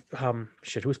it that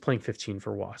who was playing 15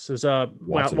 for Was? It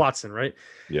was Watson, right?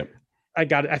 Yep.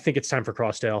 I think it's time for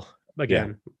Crossdale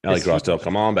again. Yeah. Ellie Crossdale,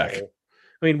 come on back.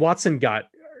 I mean, Watson got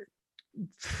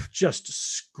just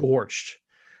scorched,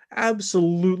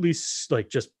 absolutely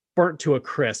just burnt to a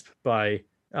crisp by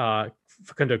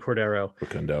Facundo Cordero.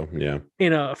 Facundo, yeah.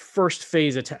 In a first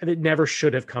phase attack, it never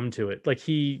should have come to it. Like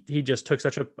he just took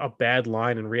such a bad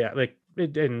line and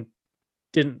and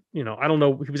didn't, I don't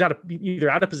know. He was either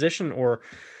out of position or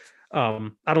I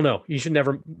don't know. You should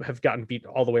never have gotten beat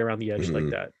all the way around the edge like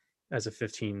that as a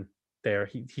 15 there.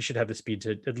 He should have the speed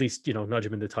to at least, nudge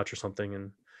him into touch or something.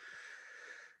 And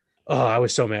I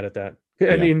was so mad at that.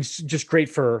 I mean, it's just great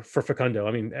for Facundo.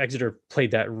 I mean, Exeter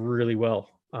played that really well.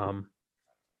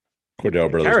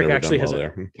 Cordell Brothers Carrick never actually done well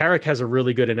there. Carrick has a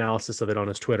really good analysis of it on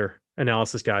his Twitter.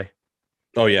 Analysis guy.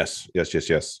 Oh yes.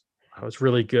 That was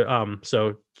really good.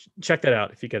 So check that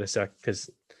out if you get a sec, because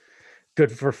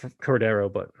good for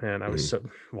Cordero. But man, I was so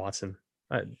Watson.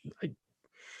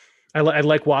 I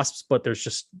like Wasps, but there's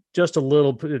just a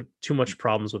little bit too much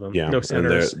problems with them. Yeah, no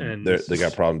centers, and they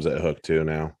got problems at hook too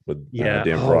now with Dan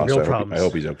Frost. Real problems. I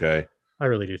hope he's okay. I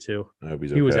really do too. I hope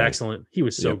he's okay. He was excellent. He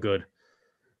was so good.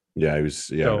 Yeah, he was.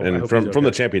 Yeah, so and from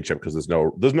the championship, because there's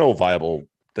no viable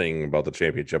thing about the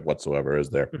championship whatsoever, is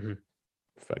there? Mm-hmm.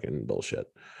 Fucking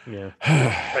bullshit. Yeah.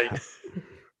 Right.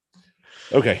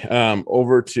 Okay.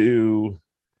 Over to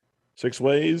Six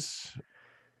Ways.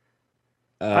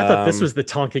 I thought this was the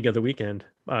tonking of the weekend.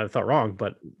 I thought wrong,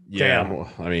 but yeah. damn.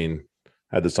 Well, I mean,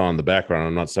 I had this on in the background.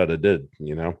 I'm not sad I did.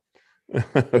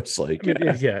 It's like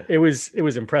it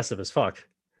was impressive as fuck.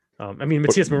 I mean,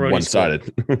 Matthias Moroni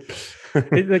one-sided.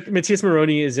 like Matthias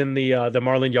Moroni is in the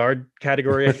Marlon Yard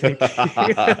category, I think.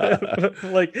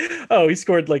 Like, oh, he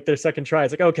scored like their second try.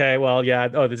 It's like, okay, well, yeah.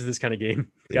 Oh, this is this kind of game.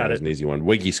 Got it it. was an easy one.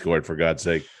 Wiggy scored, for God's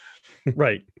sake.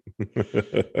 Right.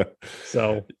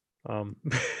 So,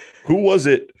 who was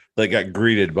it that got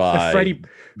greeted by Freddie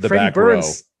back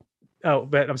Burns? row? Oh,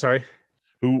 but I'm sorry.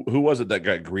 Who was it that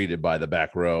got greeted by the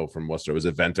back row from Worcester? Was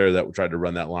it Venter that tried to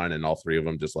run that line, and all three of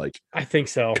them just like I think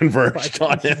so converged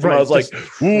on him? Right, I was like,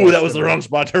 "Ooh, that was the wrong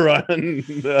spot to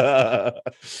run."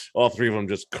 All three of them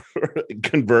just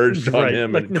converged on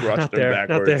him and crushed him backwards.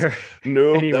 Not there.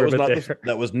 No,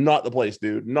 that was not the place,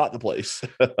 dude. Not the place.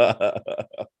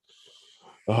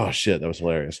 Oh shit, that was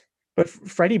hilarious. But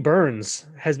Freddie Burns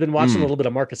has been watching a little bit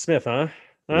of Marcus Smith, huh?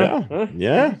 Yeah. Did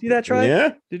you see that try?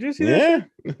 Yeah. Did you see that?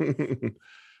 Yeah.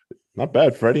 Not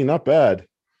bad, Freddie. Not bad.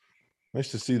 Nice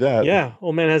to see that. Yeah.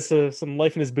 Old man has some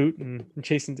life in his boot and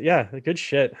chasing. Yeah, good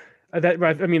shit. I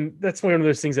mean, that's one of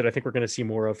those things that I think we're going to see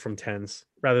more of from tens,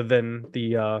 rather than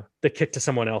the kick to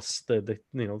someone else. The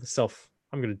the self.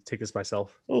 I'm going to take this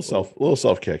myself. A little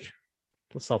self kick. A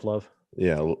little self love.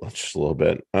 Yeah, just a little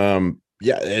bit.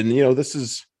 Yeah, and this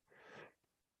is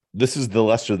the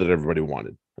Leicester that everybody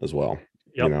wanted as well.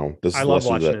 Yep. This is I love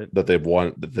Leicester that they've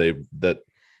won, that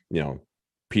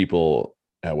people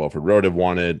at Welford Road have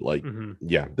wanted. Like,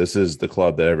 yeah, this is the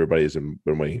club that everybody's been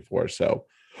waiting for. So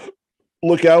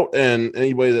look out, and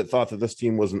anybody that thought that this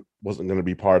team wasn't going to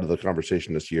be part of the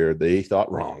conversation this year, they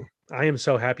thought wrong. I am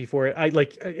so happy for it. I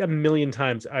like a million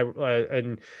times.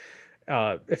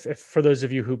 If for those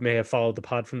of you who may have followed the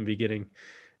pod from the beginning,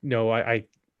 I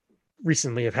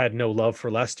recently have had no love for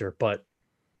Leicester, but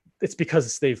it's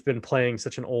because they've been playing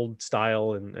such an old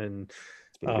style and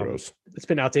it's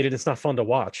been outdated. It's not fun to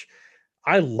watch.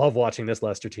 I love watching this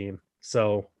Leicester team.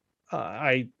 So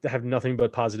I have nothing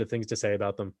but positive things to say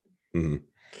about them. Mm-hmm.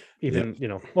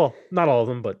 Even, well, not all of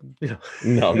them, but,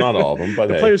 No, not all of them, but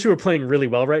the players who are playing really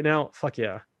well right now, fuck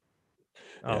yeah.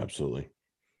 Yeah, absolutely.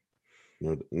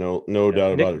 No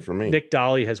doubt about it for me. Nick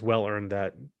Dolly has well earned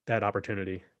that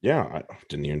opportunity. Yeah, I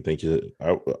didn't even think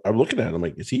I'm looking at it. I'm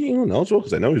like, is he England eligible?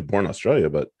 Because I know he's born in Australia,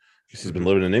 but he's been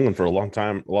living in England for a long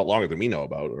time, a lot longer than we know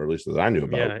about, or at least that I knew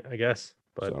about. Yeah, I guess.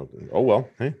 But oh well,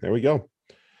 hey, there we go.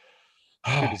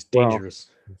 It's dangerous.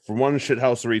 Well, from one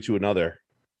shithousery to another.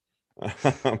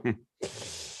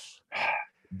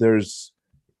 There's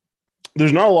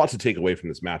not a lot to take away from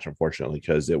this match, unfortunately,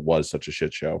 because it was such a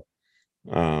shit show.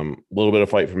 A little bit of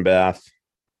fight from Bath,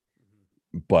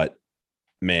 but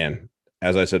man,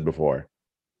 as I said before,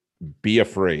 be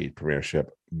afraid,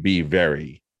 Premiership. Be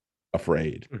very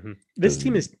afraid. Mm-hmm. This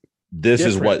team is this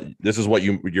is what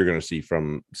you're going to see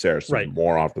from Saracens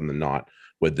more often than not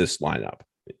with this lineup.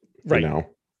 Right.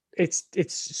 It's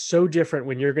so different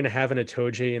when you're going to have an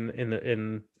Itoje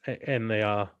in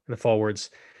the forwards.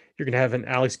 You're going to have an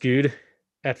Alex Good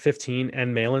at 15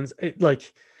 and Malins.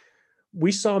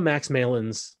 We saw Max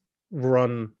Malins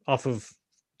run off of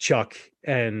Chuck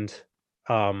and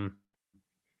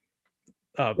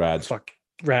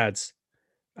Rads.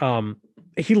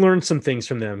 He learned some things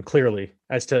from them clearly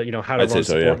as to how to run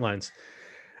support lines.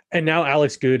 And now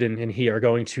Alex Good and he are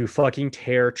going to fucking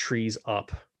tear trees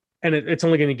up. And it's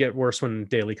only going to get worse when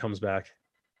Daly comes back.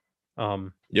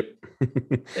 Yep.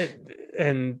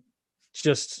 and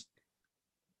just,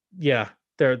 yeah,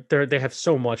 they have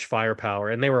so much firepower,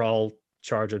 and they were all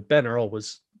charged with. Ben Earl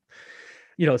was,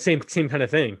 same kind of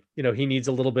thing. He needs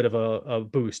a little bit of a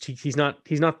boost. He's not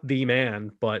the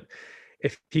man, but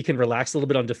if he can relax a little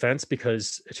bit on defense,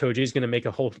 because Itoje is going to make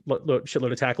a whole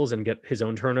shitload of tackles and get his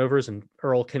own turnovers, and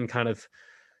Earl can kind of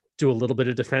do a little bit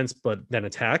of defense, but then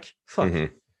attack. Fuck.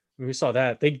 Mm-hmm. We saw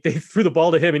that they threw the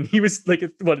ball to him, and he was like,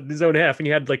 in his own half, and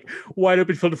he had like wide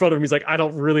open field in front of him. He's like, I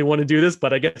don't really want to do this,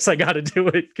 but I guess I got to do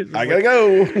it. I gotta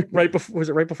go. Was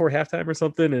it right before halftime or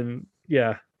something? And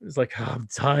yeah, it's like, I'm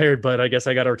tired, but I guess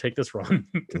I got to take this run.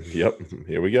 Yep,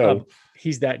 here we go.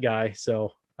 He's that guy.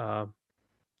 So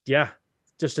yeah,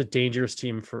 just a dangerous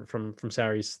team from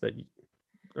Sarries that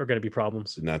are going to be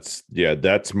problems. And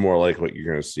that's more like what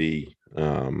you're going to see.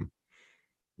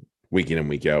 Week in and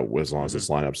week out, as long as this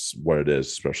lineup's what it is,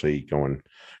 especially going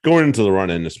into the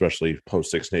run-in, especially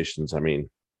post Six Nations. I mean,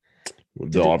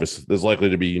 there's likely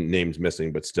to be names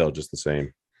missing, but still just the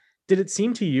same. Did it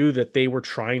seem to you that they were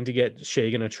trying to get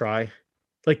Shagan a try?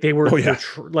 Like they were,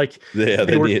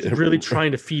 they were really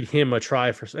trying to feed him a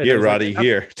try for. Yeah, Roddy,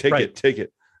 here, take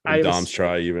it. And Dom's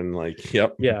try, even like,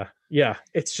 yep. Yeah.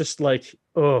 It's just like,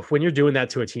 when you're doing that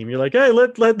to a team, you're like, hey,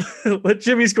 let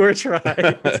Jimmy score a try.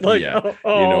 It's like,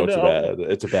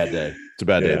 it's a bad day. It's a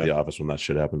bad day at the office when that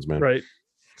shit happens, man. Right.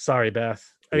 Sorry, Beth.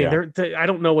 I mean, I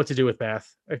don't know what to do with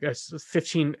Bath. I guess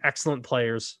 15 excellent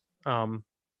players.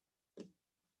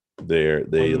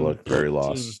 They look very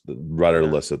lost,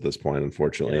 rudderless at this point,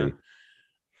 unfortunately. And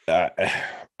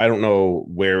I don't know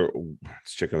where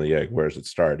it's chicken or the egg. Where does it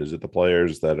start? Is it the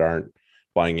players that aren't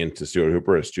buying into Stuart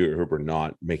Hooper? Is Stuart Hooper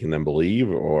not making them believe,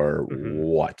 or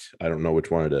what? I don't know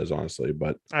which one it is, honestly.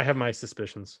 But I have my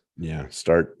suspicions. Yeah,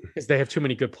 start because they have too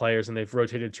many good players and they've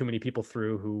rotated too many people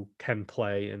through who can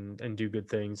play and do good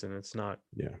things, and it's not.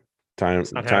 Yeah, time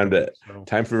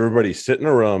for everybody to sit in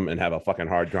a room and have a fucking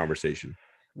hard conversation.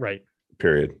 Right.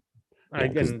 Period. I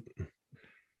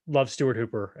love Stuart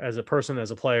Hooper as a person,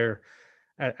 as a player,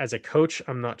 as a coach.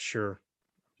 I'm not sure.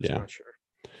 Not sure.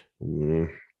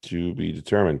 To be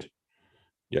determined.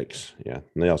 Yikes. Yeah.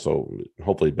 And they also,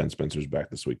 hopefully Ben Spencer's back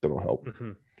this week. That'll help.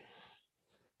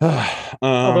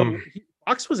 Although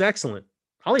Fox was excellent.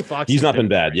 Ollie Fox. He's not been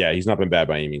bad. Yeah. He's not been bad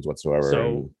by any means whatsoever.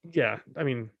 So yeah, I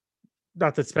mean,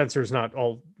 not that Spencer's not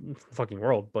all fucking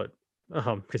world, but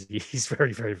because he's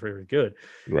very, very, very good.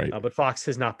 Right. But Fox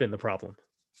has not been the problem.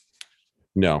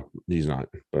 No, he's not.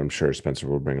 But I'm sure Spencer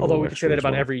will bring. Although we can say that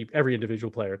about every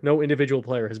individual player. No individual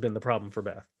player has been the problem for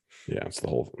Bath. Yeah, it's the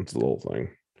whole thing.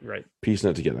 Right.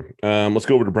 Piecing it together. Let's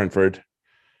go over to Brentford,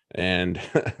 and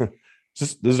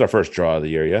this is our first draw of the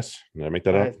year. Yes, did I make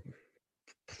that up?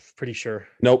 Pretty sure.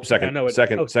 Nope. Second.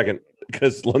 Second.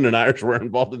 Because London Irish were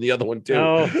involved in the other one too.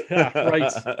 Oh,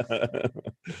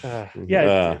 yeah,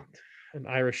 right. An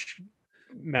Irish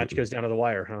match goes down to the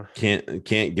wire, huh? Can't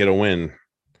get a win.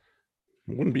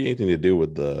 Wouldn't be anything to do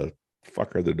with the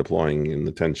fucker they're deploying in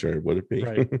the 10 shirt, would it be?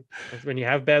 Right. When you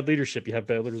have bad leadership, you have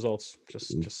bad results.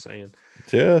 Just saying.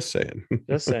 Just saying.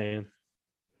 Just saying.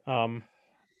 But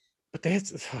they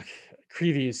had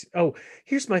Creevy's. Oh,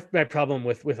 here's my problem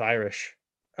with Irish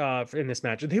in this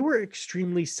match. They were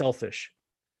extremely selfish.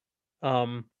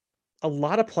 A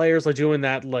lot of players are doing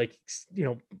that, like,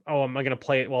 oh, am I going to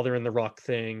play it while they're in the ruck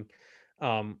thing?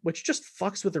 Which just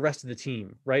fucks with the rest of the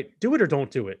team, right? Do it or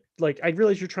don't do it. Like, I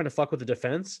realize you're trying to fuck with the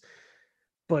defense,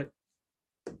 but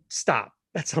stop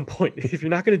at some point. If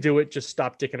you're not going to do it, just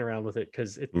stop dicking around with it,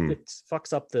 because it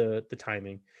fucks up the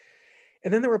timing.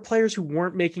 And then there were players who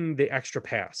weren't making the extra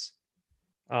pass.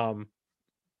 Thank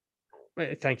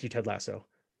you, Ted Lasso.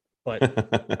 But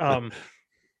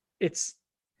it's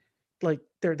like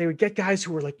they would get guys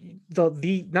who were like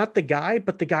the not the guy,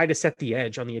 but the guy to set the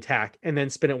edge on the attack and then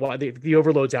spin it while the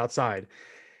overload's outside,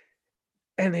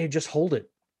 and they just hold it.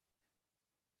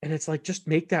 And it's like, just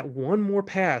make that one more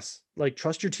pass. Like,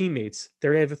 trust your teammates.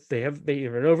 They have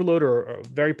an overload or a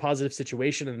very positive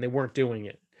situation, and they weren't doing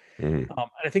it. And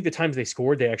I think the times they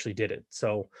scored, they actually did it.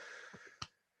 So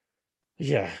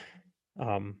yeah,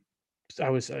 I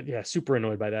was super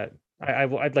annoyed by that.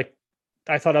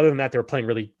 I thought other than that, they were playing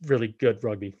really, really good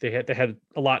rugby. They had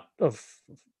a lot of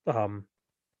they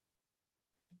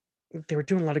were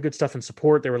doing a lot of good stuff in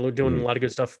support. They were doing a lot of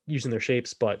good stuff using their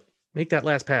shapes, but make that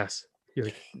last pass. You're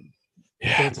like,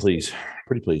 please,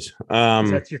 pretty please.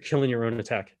 You're killing your own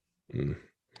attack.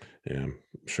 Yeah,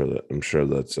 I'm sure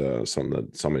that's something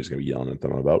that somebody's gonna be yelling at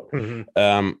them about.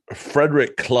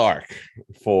 Frederick Clark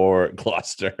for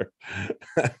Gloucester.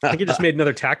 I think he just made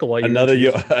another tackle while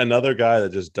another guy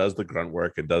that just does the grunt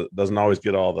work and doesn't always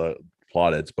get all the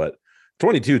plaudits, but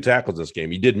 22 tackles this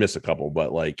game. He did miss a couple,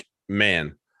 but like,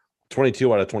 man,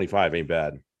 22 out of 25 ain't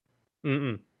bad.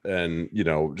 And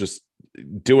just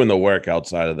doing the work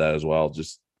outside of that as well.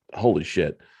 Just holy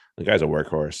shit. The guy's a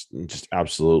workhorse and just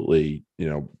absolutely,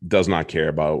 does not care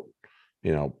about,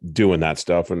 doing that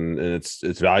stuff. And it's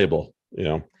valuable,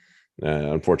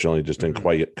 unfortunately just didn't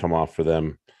quite come off for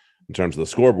them in terms of the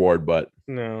scoreboard, but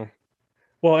no.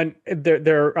 Well, and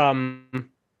their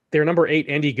number 8,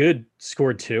 Andy Good,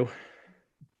 scored 2.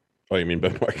 Oh, you mean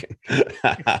Ben Morgan?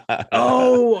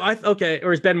 Okay.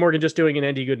 Or is Ben Morgan just doing an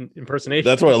Andy Good impersonation?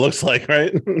 That's what it looks like,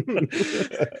 right?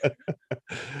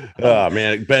 Oh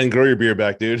man, Ben, grow your beard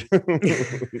back, dude.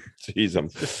 Jeez,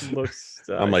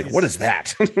 I'm like, what is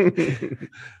that?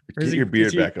 Get your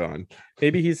beard back on.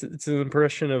 Maybe it's an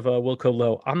impression of Wilco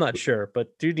Lowe. I'm not sure,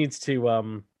 but dude needs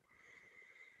to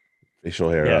facial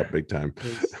hair up big time.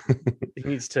 He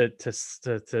needs to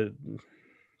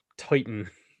tighten.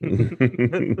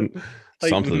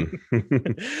 Something.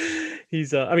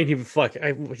 He's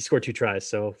he scored 2 tries,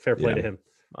 so fair play to him.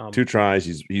 2 tries.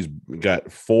 He's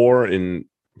got 4 in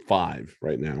 5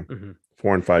 right now.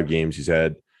 4 in 5 games. He's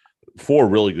had 4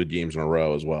 really good games in a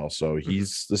row as well. So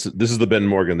this is the Ben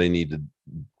Morgan they needed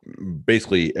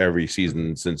basically every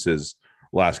season since his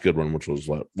last good one, which was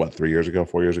 4 years ago.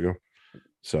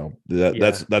 So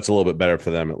that's a little bit better for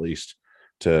them, at least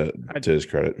to his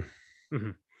credit.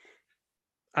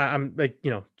 I'm like,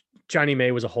 Johnny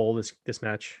May was a hole this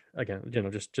match again.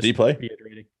 Just Did he play?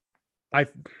 Reiterating. I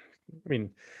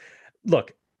mean,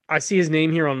 look, I see his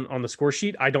name here on the score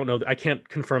sheet. I don't know. I can't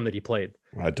confirm that he played.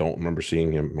 I don't remember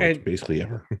seeing him basically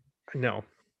ever. No.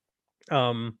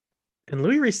 And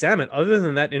Louis Rees-Zammit, other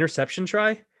than that interception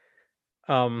try,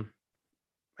 I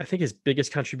think his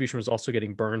biggest contribution was also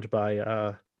getting burned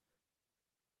by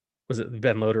was it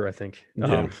Ben Loader, I think.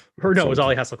 Yeah. Or no, it was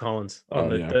Ollie Hassel-Collins on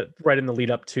the right in the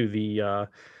lead up to the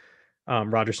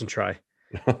Rogerson try.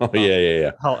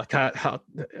 Yeah. How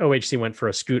OHC went for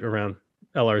a scoot around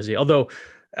LRZ. Although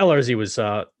LRZ was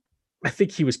I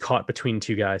think he was caught between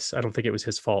two guys. I don't think it was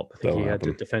his fault. I think he had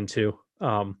to defend too.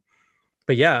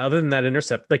 But yeah, other than that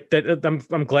intercept, like that,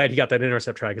 I'm glad he got that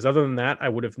intercept try, because other than that, I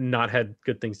would have not had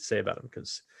good things to say about him,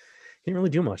 because he didn't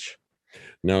really do much.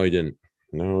 No, he didn't.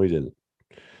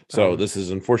 So this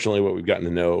is unfortunately what we've gotten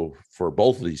to know for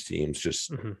both of these teams,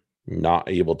 just not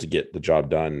able to get the job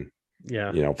done.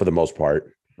 Yeah. For the most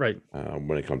part. Right.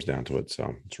 When it comes down to it.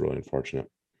 So it's really unfortunate.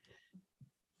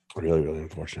 Really, really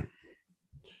unfortunate.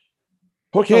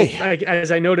 Okay.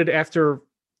 As I noted after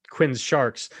Quinn's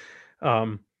Sharks,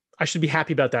 I should be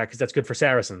happy about that, because that's good for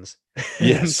Saracens.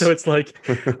 Yes. So it's like,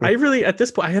 I really, at this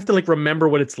point, I have to remember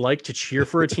what it's like to cheer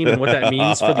for a team and what that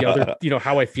means for the other,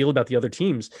 how I feel about the other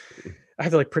teams. I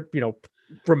have to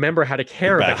remember how to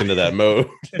care back about into that mode.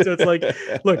 So it's like,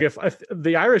 look, if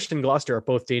the Irish and Gloucester are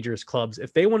both dangerous clubs,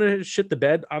 if they want to shit the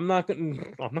bed, I'm not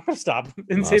going to stop.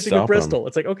 And same thing with Bristol.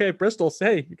 It's like, okay, Bristol,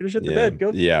 say you're going to shit the bed.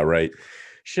 Go. Yeah, right.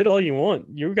 Shit all you want.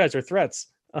 You guys are threats.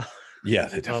 Yeah,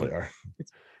 they definitely are.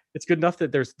 It's good enough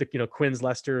that there's the Quinns,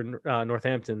 Leicester,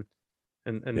 Northampton,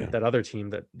 and that other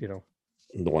team that the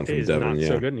one from is Devon, not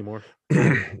so good anymore.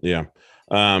 Yeah.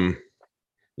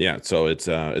 So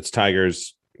it's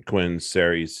Tigers, Quinns,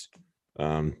 Saris.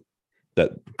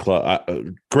 That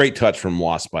great touch from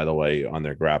Wasp, by the way, on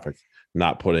their graphic,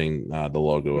 not putting the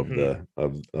logo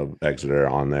of Exeter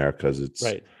on there, because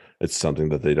it's something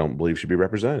that they don't believe should be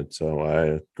represented.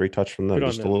 So great touch from them.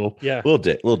 Just a little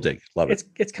dig. Love it.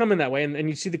 It's coming that way. And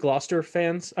you see the Gloucester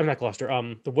fans. I'm not Gloucester.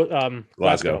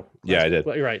 Glasgow. Yeah, I did.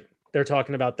 You're right. They're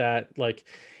talking about that. Like,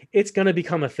 it's going to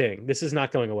become a thing. This is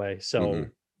not going away. So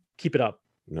keep it up.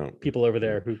 No, people over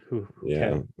there who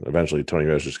can. Eventually Tony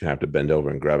Rose just gonna have to bend over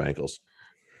and grab ankles.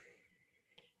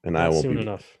 And I won't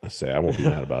I won't be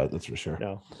mad about it. That's for sure.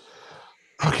 No.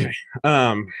 Okay.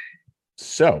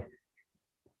 So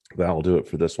that'll do it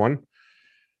for this one.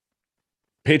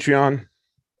 Patreon,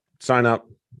 sign up.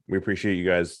 We appreciate you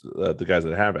guys, the guys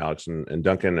that have, Alex and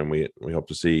Duncan, and we hope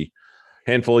to see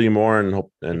a handful of you more,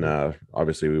 and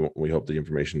obviously we hope the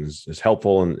information is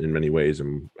helpful in many ways,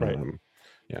 and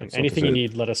anything you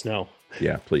need, let us know.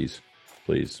 Yeah, please.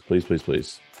 Fantasy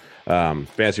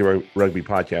Rugby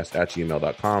Podcast at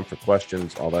gmail.com for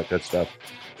questions, all that good stuff.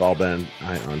 Follow Ben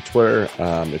on Twitter.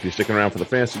 If you're sticking around for the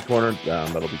Fantasy Corner,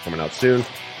 that'll be coming out soon.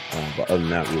 But other than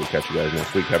that, we will catch you guys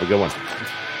next week. Have a good one.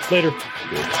 Later.